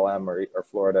Georgetown LLM or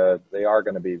Florida, they are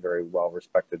going to be very well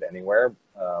respected anywhere.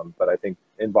 But I think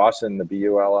in Boston, the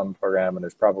BU LLM program, and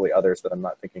there's probably others that I'm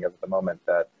not thinking of at the moment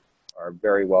that are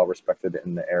very well respected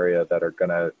in the area that are going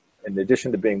to, in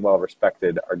addition to being well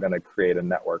respected, are going to create a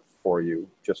network for you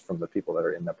just from the people that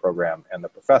are in the program and the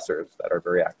professors that are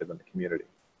very active in the community.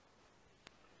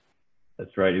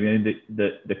 That's right. I mean,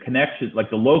 the connections,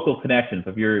 like the local connections,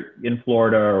 if you're in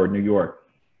Florida or New York,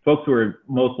 folks who are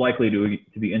most likely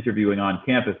to be interviewing on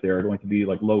campus there are going to be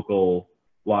like local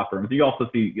law firms. You also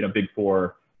see, Big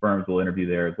Four firms will interview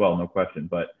there as well, no question.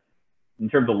 But in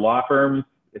terms of law firms,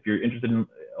 if you're interested in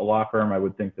a law firm, I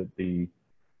would think that the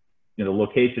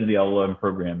location of the LLM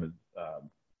program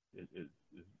is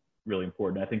really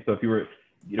important. I think so. If you were,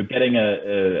 getting a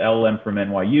LLM from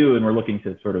NYU and we're looking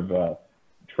to sort of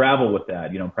travel with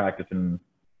that, practice in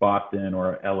Boston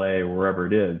or LA or wherever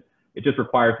it is, it just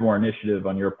requires more initiative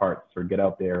on your part to sort of get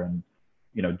out there and,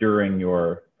 during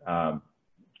your,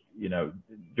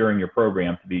 during your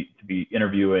program to be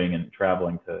interviewing and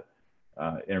traveling to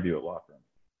interview at law firms.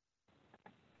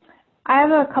 I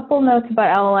have a couple notes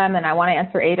about LLM, and I want to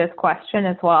answer Ada's question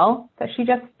as well that she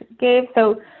just gave.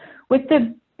 So with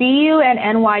the BU and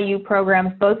NYU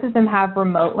programs, both of them have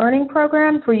remote learning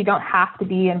programs where you don't have to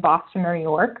be in Boston or New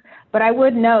York. But I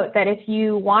would note that if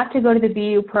you want to go to the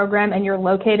BU program and you're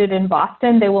located in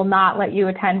Boston, they will not let you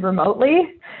attend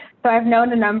remotely. So I've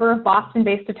known a number of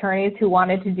Boston-based attorneys who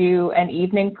wanted to do an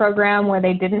evening program where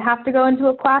they didn't have to go into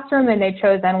a classroom, and they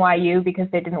chose NYU because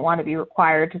they didn't want to be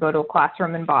required to go to a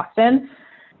classroom in Boston.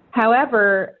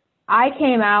 However, I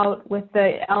came out with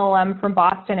the LLM from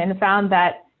Boston and found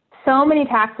that so many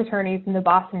tax attorneys in the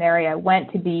Boston area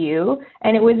went to BU,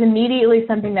 and it was immediately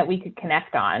something that we could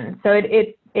connect on. So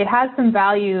it has some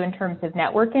value in terms of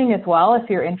networking as well if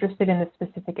you're interested in the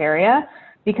specific area,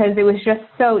 because it was just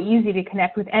so easy to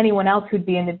connect with anyone else who'd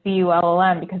be in the BU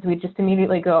LLM, because we'd just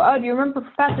immediately go, oh, do you remember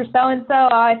Professor so-and-so?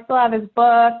 Oh, I still have his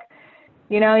book.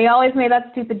 He always made that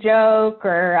stupid joke,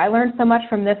 or I learned so much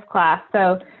from this class.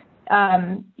 So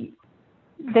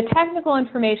the technical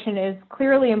information is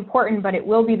clearly important, but it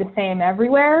will be the same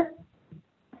everywhere.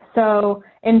 So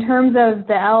in terms of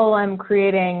the LLM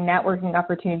creating networking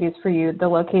opportunities for you, the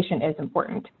location is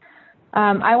important.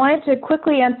 I wanted to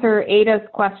quickly answer Ada's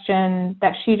question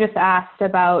that she just asked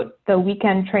about the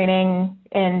weekend training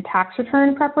in tax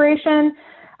return preparation.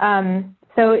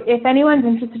 So if anyone's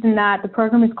interested in that, the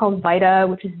program is called VITA,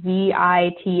 which is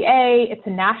V-I-T-A. It's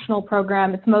a national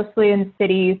program. It's mostly in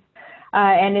cities.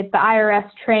 And the IRS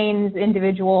trains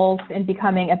individuals in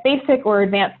becoming a basic or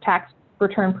advanced tax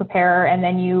return preparer, and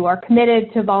then you are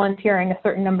committed to volunteering a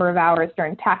certain number of hours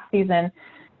during tax season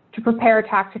to prepare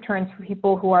tax returns for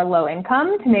people who are low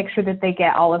income to make sure that they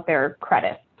get all of their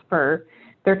credits for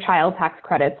their child tax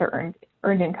credits or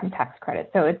earned income tax credits.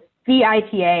 So it's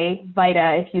VITA,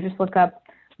 VITA. If you just look up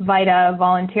VITA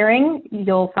volunteering,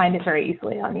 you'll find it very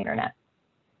easily on the internet.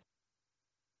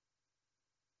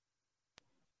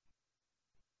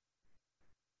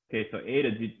 Okay, so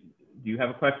Ada, do you have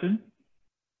a question?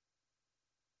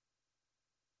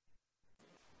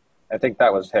 I think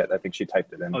that was it. I think she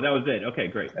typed it in. Oh, that was it. Okay,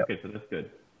 great. Yep. Okay, so that's good.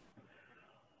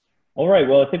 All right.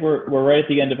 Well, I think we're right at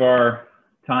the end of our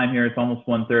time here. It's almost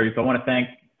 1:30. So I want to thank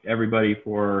everybody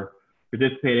for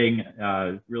participating.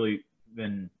 It's really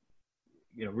been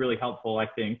really helpful, I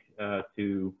think,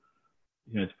 to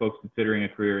to folks considering a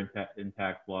career in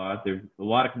tax law. There's a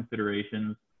lot of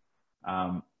considerations.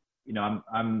 I'm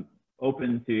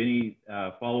open to any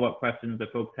follow-up questions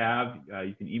that folks have.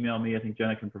 You can email me. I think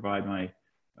Jenna can provide my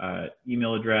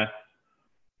email address.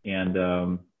 And,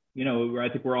 I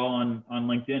think we're all on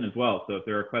LinkedIn as well. So if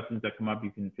there are questions that come up,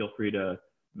 you can feel free to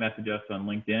message us on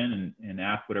LinkedIn and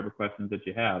ask whatever questions that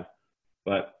you have.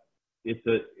 But it's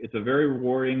a very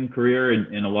rewarding career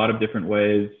in a lot of different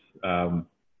ways.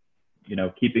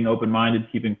 Keeping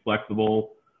open-minded, keeping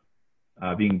flexible,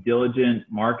 being diligent,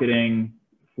 marketing,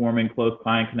 forming close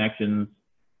client connections.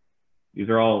 These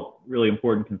are all really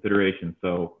important considerations.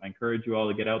 So I encourage you all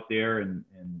to get out there and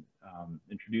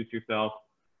introduce yourself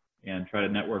and try to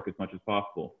network as much as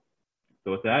possible. So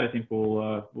with that, I think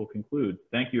we'll conclude.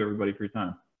 Thank you, everybody, for your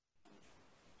time.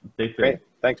 Stay safe. Great.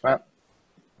 Thanks, Matt.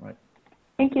 All right.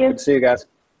 Thank you. Good to see you guys.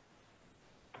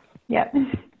 Yep.